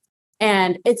room,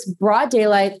 and it's broad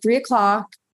daylight, 3:00.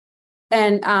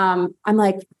 And I'm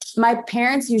like, my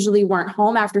parents usually weren't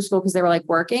home after school because they were like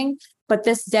working. But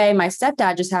this day, my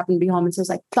stepdad just happened to be home. And so I was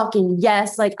like, fucking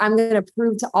yes. Like, I'm going to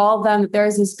prove to all of them that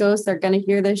there's this ghost. They're going to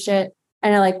hear this shit.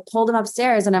 And I like pulled him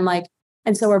upstairs, and I'm like,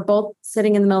 and so we're both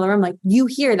sitting in the middle of the room. Like, you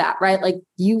hear that, right? Like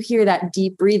you hear that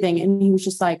deep breathing. And he was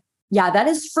just like, yeah, that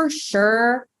is for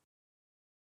sure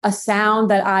a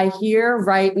sound that I hear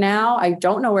right now. I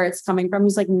don't know where it's coming from.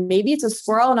 He's like, maybe it's a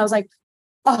squirrel. And I was like,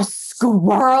 a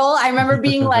squirrel? I remember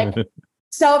being like,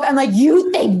 so I'm like,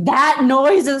 you think that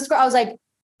noise is a squirrel? I was like,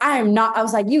 I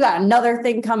was like, you got another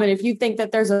thing coming if you think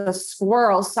that there's a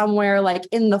squirrel somewhere like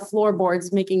in the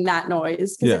floorboards making that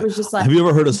noise. Yeah. It was just like, have you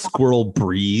ever heard a squirrel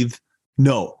breathe?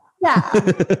 No. Yeah.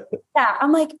 Yeah.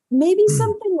 I'm like, maybe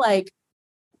something like,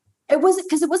 it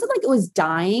wasn't like it was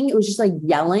dying. It was just like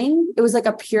yelling. It was like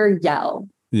a pure yell.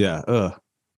 Yeah.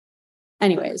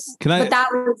 Anyways, Can I? but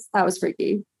that was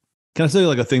freaky. Can I say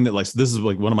like a thing that like this is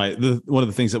like one of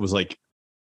the things that was like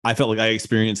I felt like I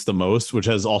experienced the most, which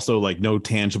has also like no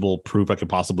tangible proof I could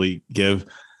possibly give,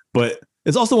 but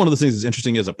it's also one of those things that's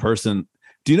interesting as a person.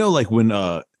 Do you know like when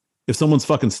if someone's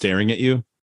fucking staring at you,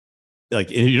 like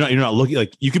you're not looking,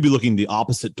 like you could be looking the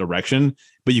opposite direction,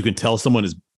 but you can tell someone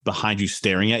is behind you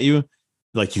staring at you,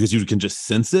 like because you can just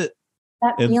sense it.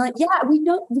 That feeling, yeah, we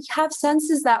have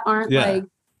senses that aren't like.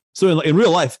 So in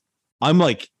real life, I'm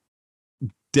like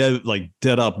dead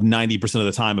up 90% of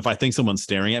the time. If I think someone's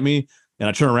staring at me and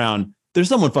I turn around, there's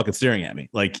someone fucking staring at me.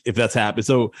 Like if that's happened.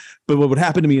 So, but what would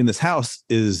happen to me in this house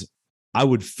is I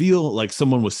would feel like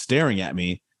someone was staring at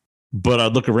me, but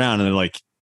I'd look around and like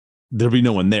there'd be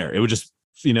no one there. It would just,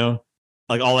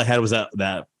 like all I had was that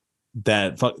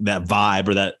vibe,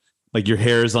 or that like your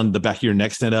hair's on the back of your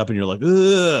neck stand up and you're like,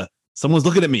 ugh, someone's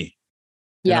looking at me.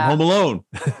 Yeah. I'm home alone.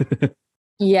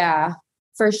 Yeah,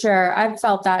 for sure. I've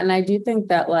felt that. And I do think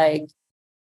that like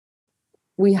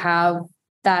we have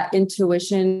that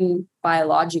intuition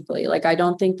biologically. Like, I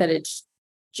don't think that it's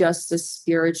just a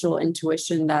spiritual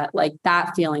intuition that like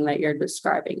that feeling that you're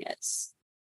describing is.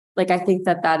 Like, I think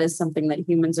that is something that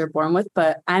humans are born with,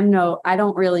 but I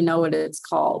don't really know what it's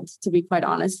called, to be quite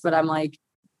honest. But I'm like,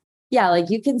 yeah, like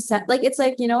you can set, like, it's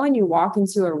like, when you walk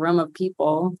into a room of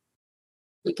people,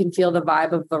 you can feel the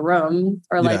vibe of the room,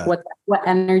 or like what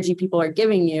energy people are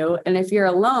giving you. And if you're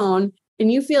alone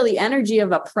and you feel the energy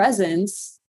of a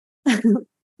presence,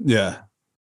 yeah,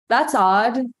 that's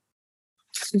odd.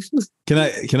 Can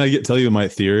I tell you my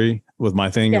theory with my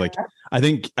thing? Yeah. Like, I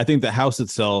think the house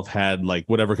itself had like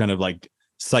whatever kind of like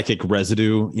psychic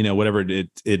residue, whatever it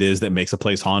is that makes a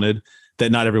place haunted,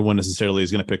 that not everyone necessarily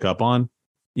is going to pick up on.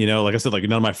 Like I said, like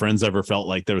none of my friends ever felt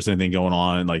like there was anything going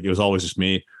on. Like it was always just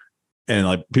me. And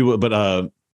like people,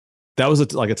 but that was a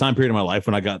time period in my life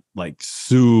when I got like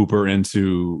super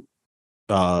into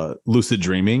lucid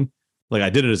dreaming. Like I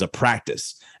did it as a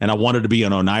practice, and I wanted to be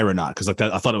an Oneironaut because like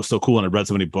that, I thought it was so cool, and I read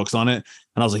so many books on it,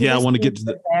 and I was like, yeah, I want to get to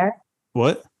the there.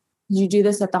 What? Did you do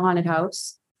this at the haunted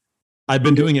house? I'd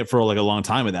been doing it for like a long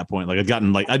time at that point. Like I'd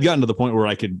gotten to the point where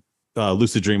I could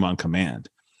lucid dream on command,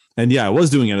 and yeah, I was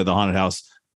doing it at the haunted house,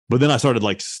 but then I started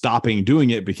like stopping doing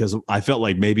it because I felt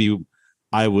like maybe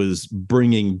I was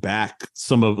bringing back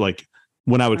some of like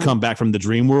when I would come back from the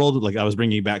dream world, like I was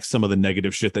bringing back some of the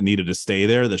negative shit that needed to stay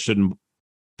there that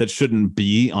shouldn't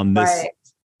be on this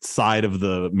side of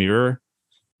the mirror.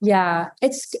 Yeah.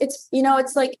 It's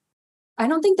like, I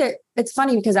don't think that it's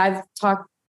funny because I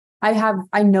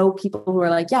know people who are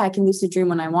like, yeah, I can lucid dream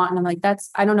when I want. And I'm like,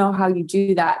 I don't know how you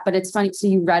do that, but it's funny. So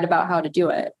you read about how to do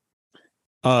it.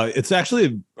 It's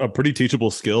actually a pretty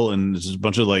teachable skill, and it's just a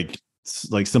bunch of like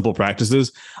simple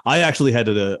practices. I actually had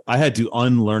to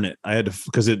unlearn it. I had to,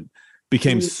 because it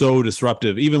became so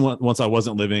disruptive. Even once I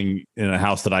wasn't living in a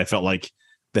house that I felt like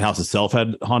the house itself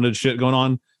had haunted shit going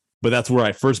on. But that's where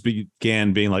I first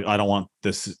began being like, I don't want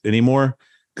this anymore,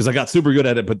 because I got super good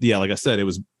at it. But yeah, like I said,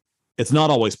 it's not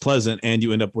always pleasant, and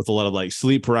you end up with a lot of like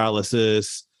sleep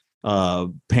paralysis,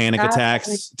 panic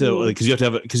attacks, because you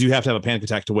have to have a panic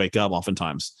attack to wake up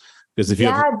oftentimes. Because if you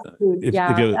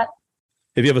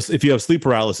have sleep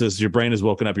paralysis, your brain has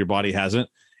woken up, your body hasn't.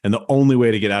 And the only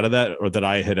way to get out of that, or that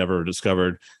I had ever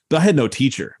discovered, but I had no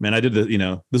teacher, man. I did this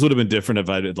would have been different if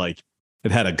I did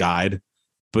it had a guide,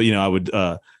 but I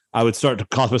would start to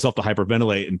cause myself to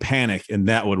hyperventilate and panic. And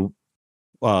that would,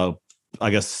 I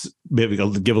guess maybe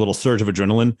give a little surge of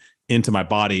adrenaline into my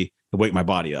body and wake my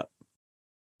body up.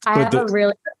 I have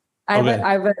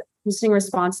a interesting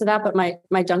response to that, but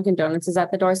my Dunkin' Donuts is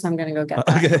at the door, so I'm going to go get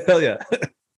that. Okay. Hell yeah.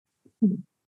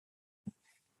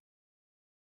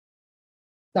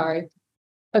 Sorry.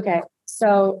 Okay.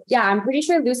 So yeah, I'm pretty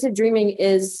sure lucid dreaming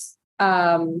is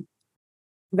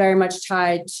very much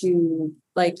tied to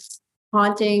like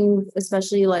haunting,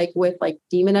 especially like with like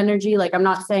demon energy. Like, I'm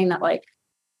not saying that like,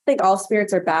 I think all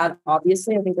spirits are bad.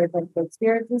 Obviously, I think there's like good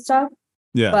spirits and stuff.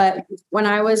 Yeah. But when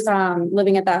I was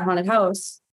living at that haunted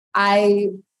house, I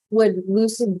would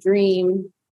lucid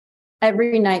dream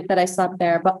every night that I slept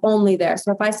there, but only there.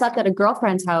 So if I slept at a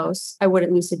girlfriend's house, I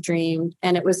wouldn't lucid dream.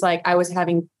 And it was like I was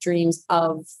having dreams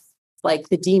of like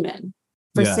the demon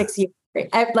for 6 years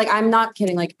straight. Like, I'm not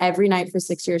kidding, like every night for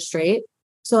 6 years straight.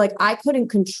 So like I couldn't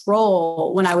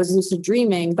control when I was lucid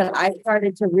dreaming, but I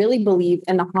started to really believe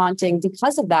in the haunting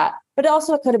because of that. But it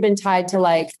also could have been tied to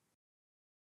like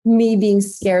me being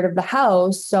scared of the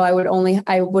house. So I would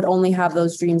only have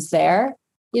those dreams there.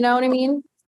 You know what I mean?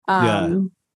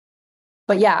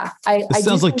 But yeah, it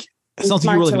sounds like you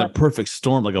were like in a perfect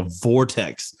storm, like a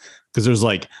vortex, because there's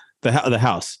like the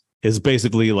house, is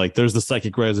basically like there's the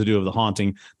psychic residue of the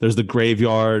haunting, there's the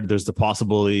graveyard, there's the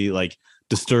possibly like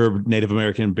disturbed Native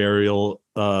American burial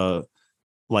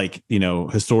like, you know,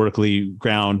 historically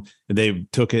ground, and they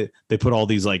took it, they put all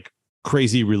these like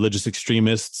crazy religious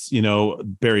extremists, you know,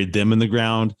 buried them in the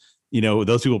ground. You know,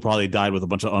 those people probably died with a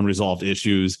bunch of unresolved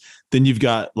issues. Then you've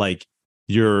got like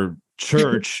your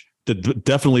church that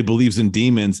definitely believes in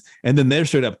demons, and then they're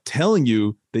straight up telling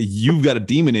you that you've got a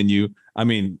demon in you. I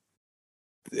mean,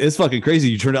 it's fucking crazy.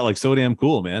 You turned out like so damn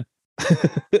cool, man.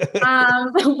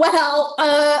 Well,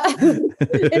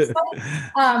 it's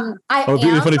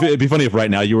like, it'd be funny if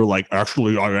right now you were like,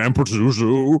 actually, I am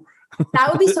Pazuzu.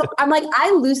 That would be so. I'm like,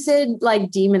 I lucid like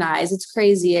demonize. It's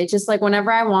crazy. It's just like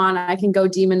whenever I want, I can go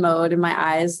demon mode and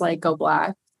my eyes like go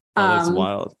black. Oh, that's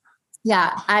wild.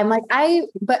 Yeah, I'm like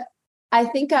but I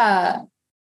think I'm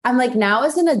like now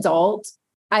as an adult,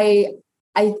 I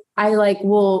like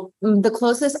will the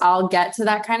closest I'll get to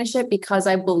that kind of shit because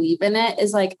I believe in it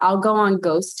is like I'll go on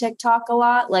ghost TikTok a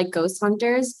lot, like ghost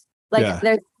hunters. Like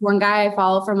there's one guy I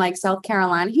follow from like South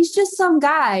Carolina. He's just some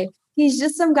guy. He's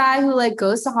just some guy who like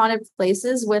goes to haunted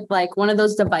places with like one of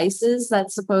those devices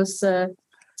that's supposed to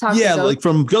talk. Yeah, like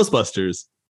from Ghostbusters.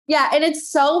 Yeah, and it's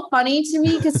so funny to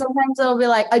me because sometimes it'll be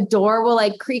like a door will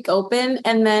like creak open,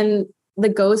 and then the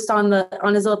ghost on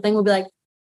his little thing will be like,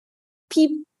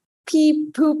 peep,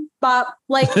 peep, poop, bop,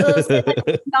 like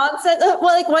nonsense. Well,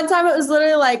 like one time it was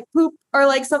literally like poop or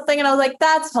like something, and I was like,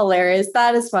 that's hilarious.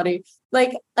 That is funny.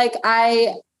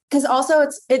 Because also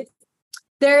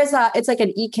it's like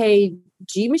an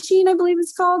EKG machine, I believe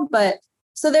it's called. But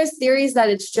so there's theories that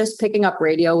it's just picking up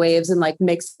radio waves and like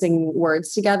mixing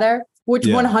words together, which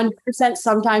 100%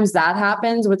 sometimes that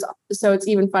happens. So it's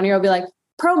even funnier. I'll be like,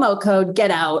 promo code,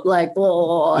 get out. Like,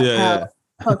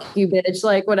 fuck you, bitch.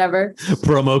 Like, whatever.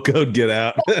 Promo code, get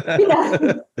out.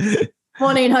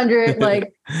 1-800,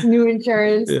 like, new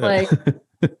insurance. Like,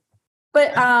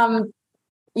 but,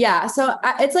 yeah, so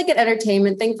it's like an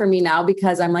entertainment thing for me now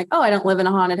because I'm like, oh, I don't live in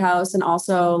a haunted house. And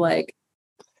also like,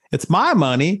 it's my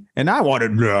money and I want to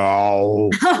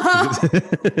know.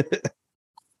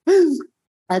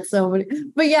 That's so funny.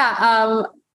 But yeah,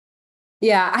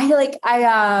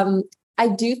 I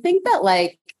do think that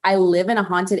like I live in a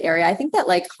haunted area. I think that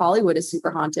like Hollywood is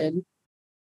super haunted.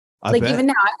 Even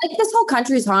now, like this whole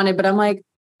country's haunted, but I'm like,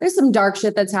 there's some dark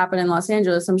shit that's happened in Los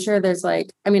Angeles. I'm sure there's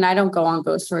like, I mean, I don't go on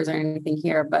ghost tours or anything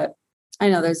here, but I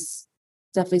know there's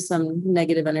definitely some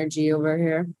negative energy over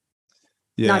here.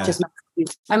 Yeah. Not just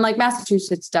Massachusetts. I'm like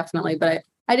Massachusetts, definitely, but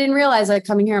I didn't realize like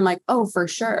coming here, I'm like, oh, for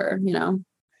sure, you know.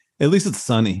 At least it's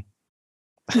sunny.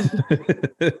 It's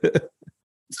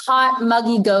hot,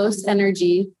 muggy ghost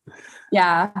energy.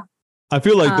 Yeah. I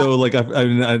feel like though, like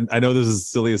I know this is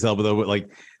silly as hell, but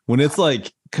like when it's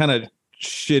like kind of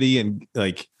shitty and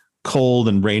like cold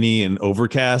and rainy and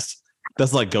overcast,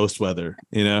 that's like ghost weather,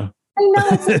 you know. I know,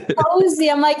 it's like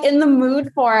cozy. I'm like in the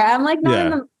mood for it. I'm like not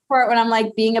in the mood for it when I'm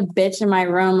like being a bitch in my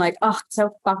room, like, oh, it's so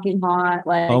fucking hot.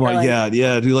 Like, oh my, like,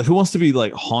 yeah, dude. Like, who wants to be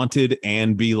like haunted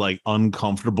and be like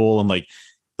uncomfortable and like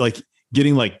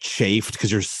getting like chafed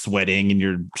because you're sweating in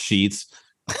your sheets?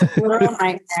 Literal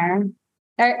nightmare.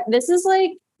 This is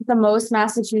like the most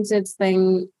Massachusetts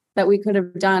thing that we could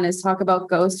have done is talk about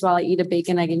ghosts while I eat a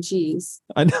bacon, egg, and cheese.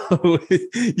 I know.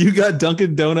 You got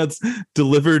Dunkin' Donuts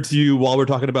delivered to you while we're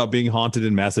talking about being haunted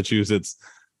in Massachusetts.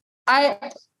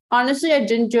 I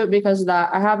didn't do it because of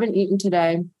that. I haven't eaten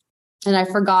today and I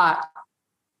forgot.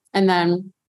 And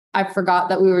then I forgot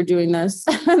that we were doing this.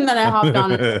 And then I hopped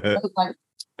on it.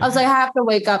 I was like, I have to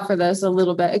wake up for this a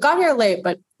little bit. It got here late,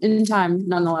 but in time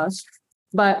nonetheless.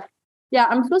 But yeah,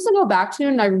 I'm supposed to go back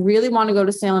soon. I really want to go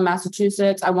to Salem,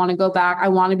 Massachusetts. I want to go back. I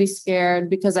want to be scared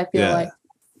because I feel like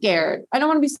scared. I don't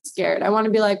want to be scared. I want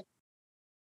to be like,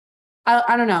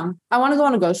 I don't know. I want to go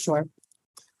on a ghost tour.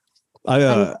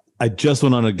 I just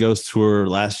went on a ghost tour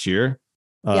last year.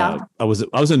 I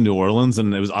was in New Orleans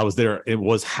and I was there. It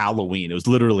was Halloween. It was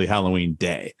literally Halloween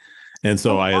day. And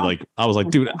so I was like,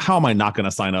 dude, how am I not going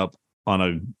to sign up on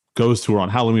a ghost tour on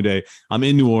Halloween day? I'm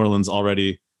in New Orleans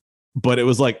already. But it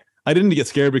was like, I didn't get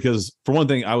scared because for one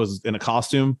thing, I was in a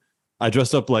costume. I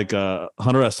dressed up like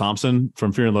Hunter S. Thompson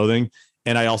from Fear and Loathing.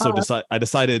 And I also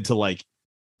decided to like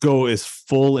go as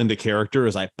full into character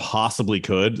as I possibly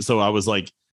could. So I was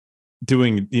like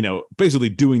doing, basically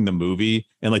doing the movie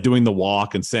and like doing the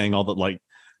walk and saying all that, like,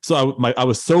 so I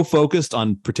was so focused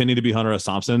on pretending to be Hunter S.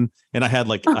 Thompson. And I had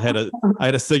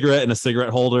a cigarette and a cigarette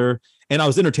holder, and I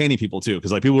was entertaining people too.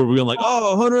 Cause like people were being like,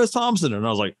 oh, Hunter S. Thompson. And I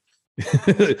was like,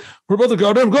 we're about the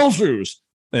goddamn golf shoes.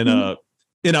 And I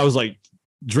was like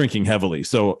drinking heavily.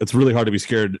 So it's really hard to be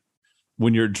scared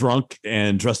when you're drunk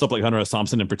and dressed up like Hunter S.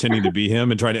 Thompson and pretending to be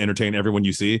him and trying to entertain everyone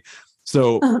you see.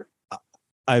 So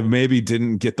I maybe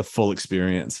didn't get the full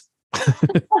experience.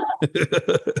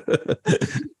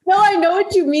 No, I know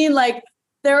what you mean. Like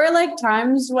there were like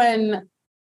times when,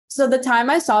 so the time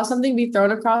I saw something be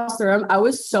thrown across the room, I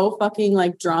was so fucking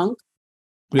like drunk.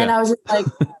 Yeah. And I was just like,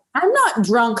 I'm not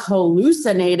drunk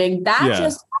hallucinating. That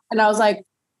just, and I was like,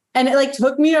 and it like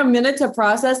took me a minute to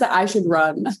process that I should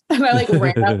run. And I like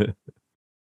ran up.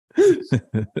 I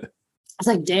was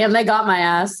like, damn, they got my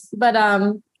ass. But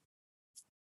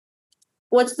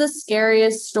what's the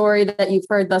scariest story that you've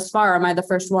heard thus far? Am I the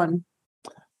first one?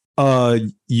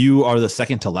 You are the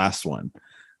second to last one.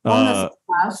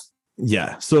 Last?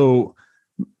 Yeah. So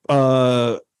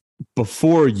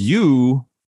before you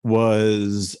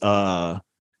was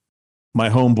my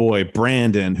homeboy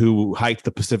Brandon, who hiked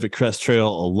the Pacific Crest Trail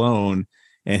alone,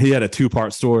 and he had a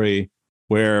 2-part story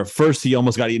where first he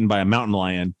almost got eaten by a mountain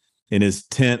lion in his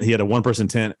tent. He had a 1-person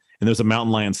tent, and there was a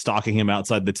mountain lion stalking him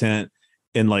outside the tent,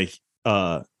 and like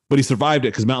but he survived it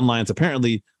because mountain lions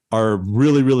apparently are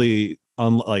really, really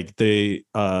they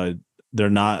don't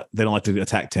like to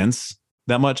attack tents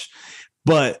that much.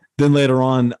 But then later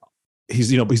on,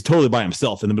 he's totally by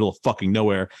himself in the middle of fucking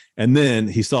nowhere, and then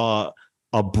he saw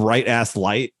a bright ass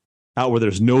light out where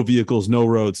there's no vehicles, no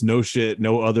roads, no shit,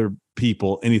 no other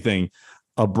people, anything.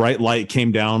 A bright light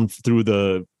came down through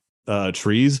the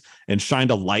trees and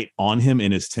shined a light on him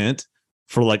in his tent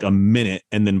for like a minute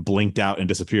and then blinked out and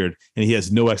disappeared. And he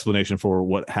has no explanation for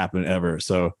what happened ever.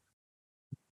 So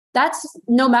that's,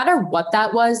 no matter what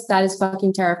that was, that is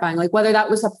fucking terrifying. Like whether that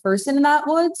was a person in that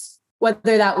woods,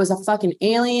 whether that was a fucking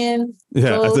alien.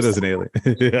 Yeah, ghost, I said it as an alien.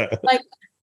 Yeah. Like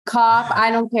cop, I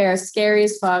don't care. Scary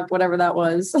as fuck, whatever that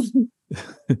was.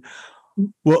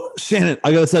 Well, Shannon,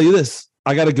 I gotta tell you this.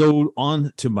 I gotta go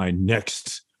on to my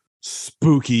next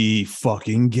spooky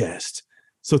fucking guest.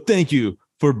 So thank you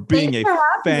for being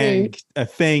a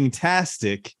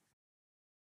fantastic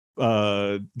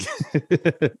I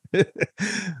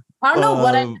don't know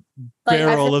what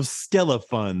barrel of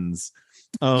Skelefunds.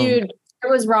 Dude, it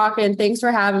was rocking. Thanks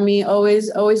for having me.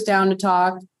 Always down to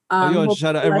talk.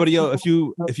 Shout out everybody. If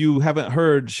you haven't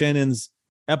heard Shannon's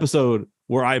episode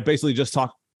where I basically just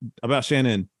talked about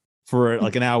Shannon for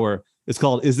like an hour, it's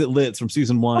called Is It Lit? It's from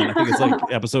season 1. I think it's like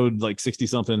episode like 60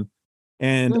 something.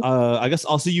 And I guess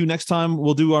I'll see you next time.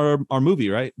 We'll do our movie,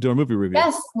 right? Do our movie review.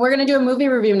 Yes, we're gonna do a movie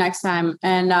review next time,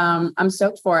 and I'm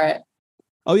stoked for it.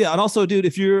 Oh yeah, and also, dude,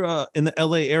 if you're in the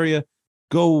LA area,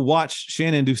 go watch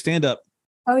Shannon do stand up.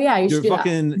 Oh yeah, you're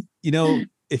fucking.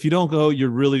 If you don't go, you're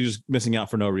really just missing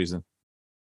out for no reason.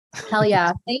 Hell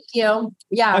yeah! Thank you.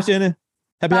 Yeah. Bye, Shannon.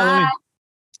 Happy Halloween.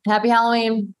 Happy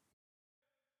Halloween.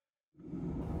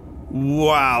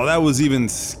 Wow, that was even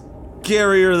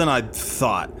scarier than I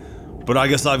thought. But I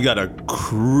guess I've got to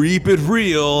creep it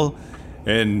real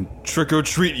and trick or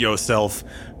treat yourself,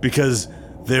 because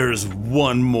there's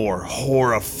one more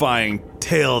horrifying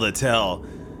tale to tell.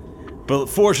 But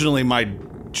fortunately, my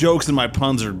jokes and my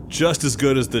puns are just as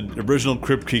good as the original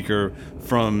Crypt Keeper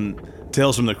from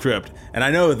Tales from the Crypt, and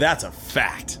I know that's a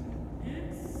fact.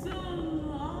 It's a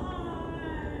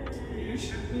lie. You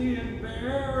should be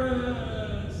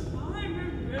embarrassed. I'm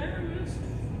embarrassed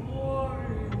for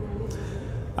you.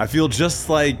 I feel just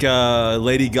like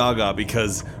Lady Gaga,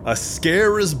 because a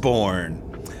scare is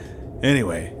born.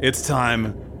 Anyway, it's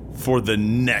time for the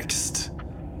next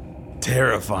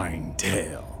terrifying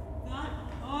tale.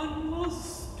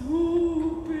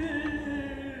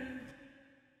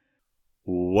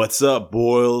 What's up,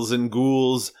 boils and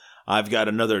ghouls? I've got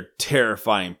another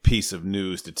terrifying piece of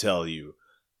news to tell you.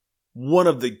 One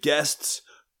of the guests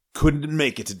couldn't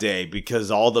make it today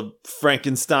because all the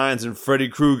Frankensteins and Freddy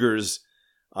Kruegers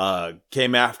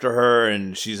came after her,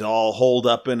 and she's all holed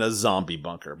up in a zombie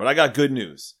bunker. But I got good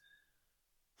news.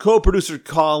 Co-producer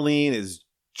Colleen is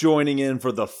joining in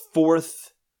for the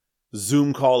 4th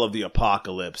Zoom call of the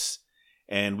apocalypse,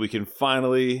 and we can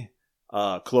finally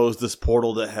close this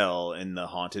portal to hell in the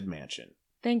haunted mansion.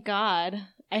 Thank God.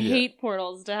 I hate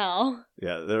portals to hell.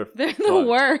 Yeah, they're the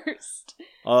worst.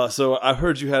 So I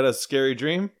heard you had a scary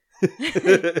dream.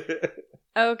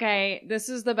 Okay, this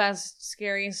is the best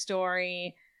scary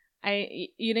story.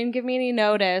 You didn't give me any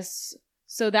notice,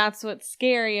 so that's what's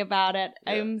scary about it.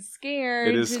 Yeah. I'm scared.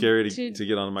 It is scary to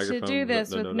get on a microphone to do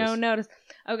this with no notice.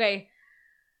 Okay,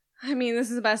 I mean, this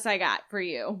is the best I got for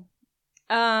you.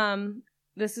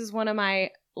 This is one of my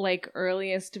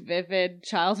earliest vivid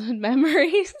childhood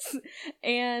memories,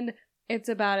 and it's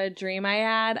about a dream I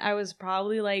had. I was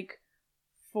probably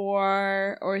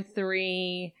 4 or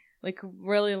 3,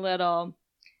 really little,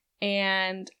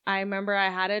 And I remember I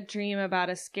had a dream about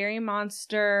a scary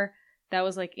monster that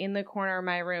was like in the corner of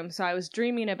my room. So I was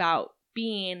dreaming about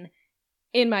being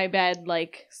in my bed,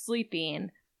 like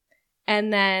sleeping.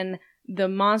 And then the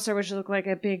monster, which looked like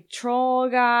a big troll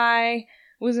guy,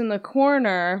 was in the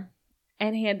corner,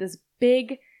 and he had this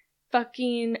big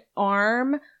fucking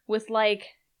arm with like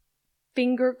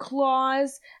finger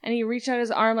claws, and he reached out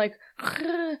his arm like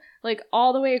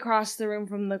all the way across the room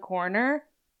from the corner,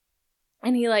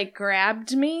 and he like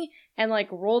grabbed me and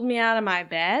like rolled me out of my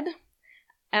bed,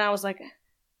 and I was like,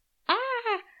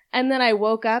 ah, and then I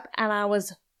woke up and I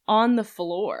was on the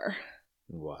floor.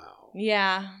 Wow.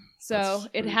 Yeah. So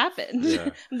it happened.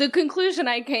 Yeah. The conclusion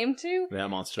I came to That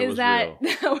monster is was that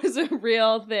real. that was a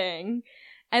real thing.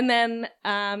 And then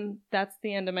that's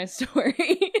the end of my story.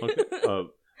 Okay.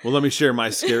 Well, let me share my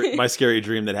scary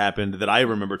dream that happened that I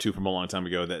remember too from a long time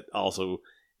ago that also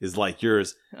is like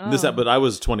yours. Oh. But I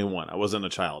was 21. I wasn't a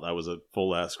child. I was a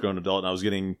full-ass grown adult, and I was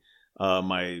getting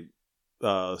my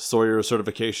Sawyer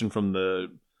certification from the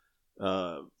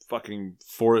fucking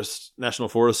National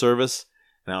Forest Service,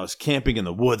 and I was camping in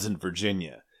the woods in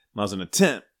Virginia. And I was in a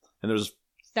tent, and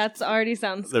That's already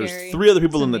sounds scary. there's 3 other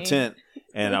people to in the me. tent,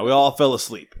 and we all fell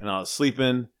asleep. And I was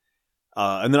sleeping,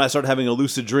 and then I started having a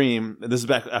lucid dream. And this is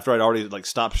back after I'd already like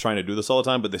stopped trying to do this all the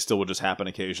time, but they still would just happen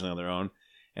occasionally on their own.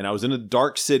 And I was in a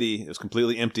dark city. It was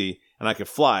completely empty, and I could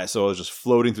fly, so I was just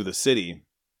floating through the city.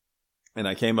 And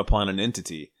I came upon an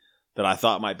entity that I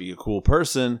thought might be a cool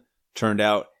person. Turned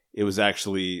out it was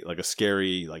actually like a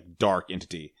scary, like dark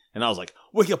entity. And I was like,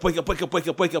 wake up, wake up, wake up, wake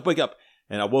up, wake up, wake up.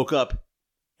 And I woke up,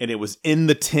 and it was in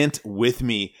the tent with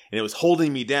me, and it was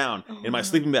holding me down in my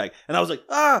sleeping bag. And I was like,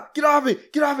 get off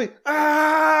me,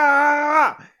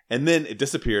 ah! And then it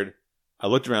disappeared. I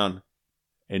looked around,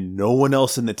 and no one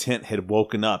else in the tent had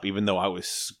woken up, even though I was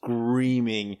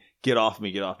screaming, get off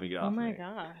me, get off me, get off me. Oh my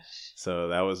gosh. So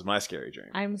that was my scary dream.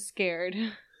 I'm scared.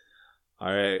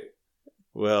 All right.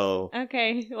 Well,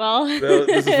 Okay, well.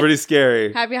 this is pretty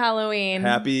scary. Happy Halloween.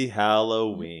 Happy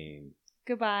Halloween.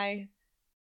 Goodbye.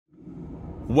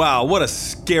 Wow, what a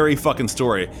scary fucking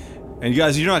story. And you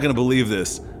guys, you're not going to believe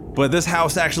this, but this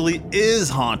house actually is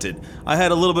haunted. I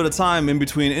had a little bit of time in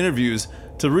between interviews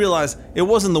to realize it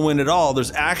wasn't the wind at all.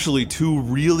 There's actually 2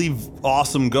 really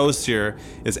awesome ghosts here.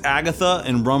 It's Agatha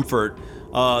and Rumford.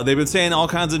 They've been saying all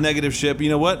kinds of negative shit, but you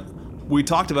know what? We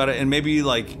talked about it, and maybe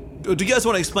like, do you guys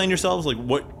want to explain yourselves? Like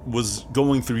what was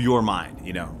going through your mind,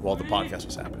 while the podcast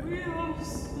was happening? We are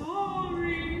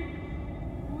sorry.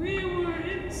 We were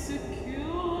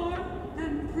insecure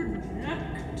and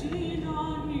projecting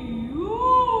on you.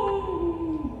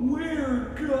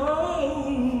 We're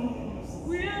ghosts.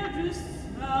 We're just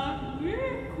sad we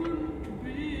couldn't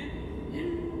be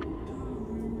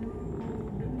interviewed.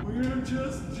 We're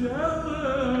just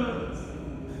jealous.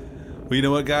 Well, you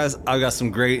know what, guys? I've got some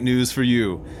great news for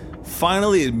you.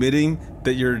 Finally admitting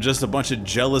that you're just a bunch of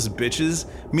jealous bitches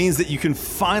means that you can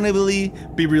finally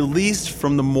be released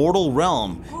from the mortal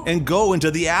realm and go into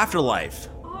the afterlife.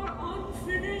 Our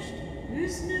unfinished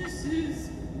business is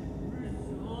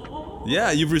resolved. Yeah,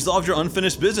 you've resolved your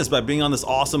unfinished business by being on this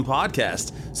awesome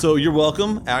podcast. So you're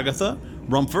welcome, Agatha,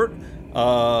 Rumford.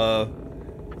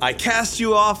 I cast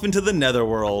you off into the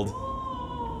netherworld.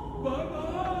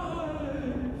 Bye-bye.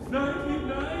 Nighty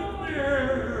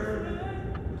nightmare.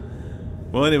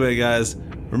 Well, anyway, guys,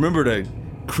 remember to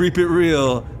creep it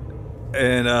real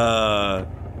and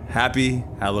happy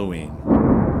Halloween.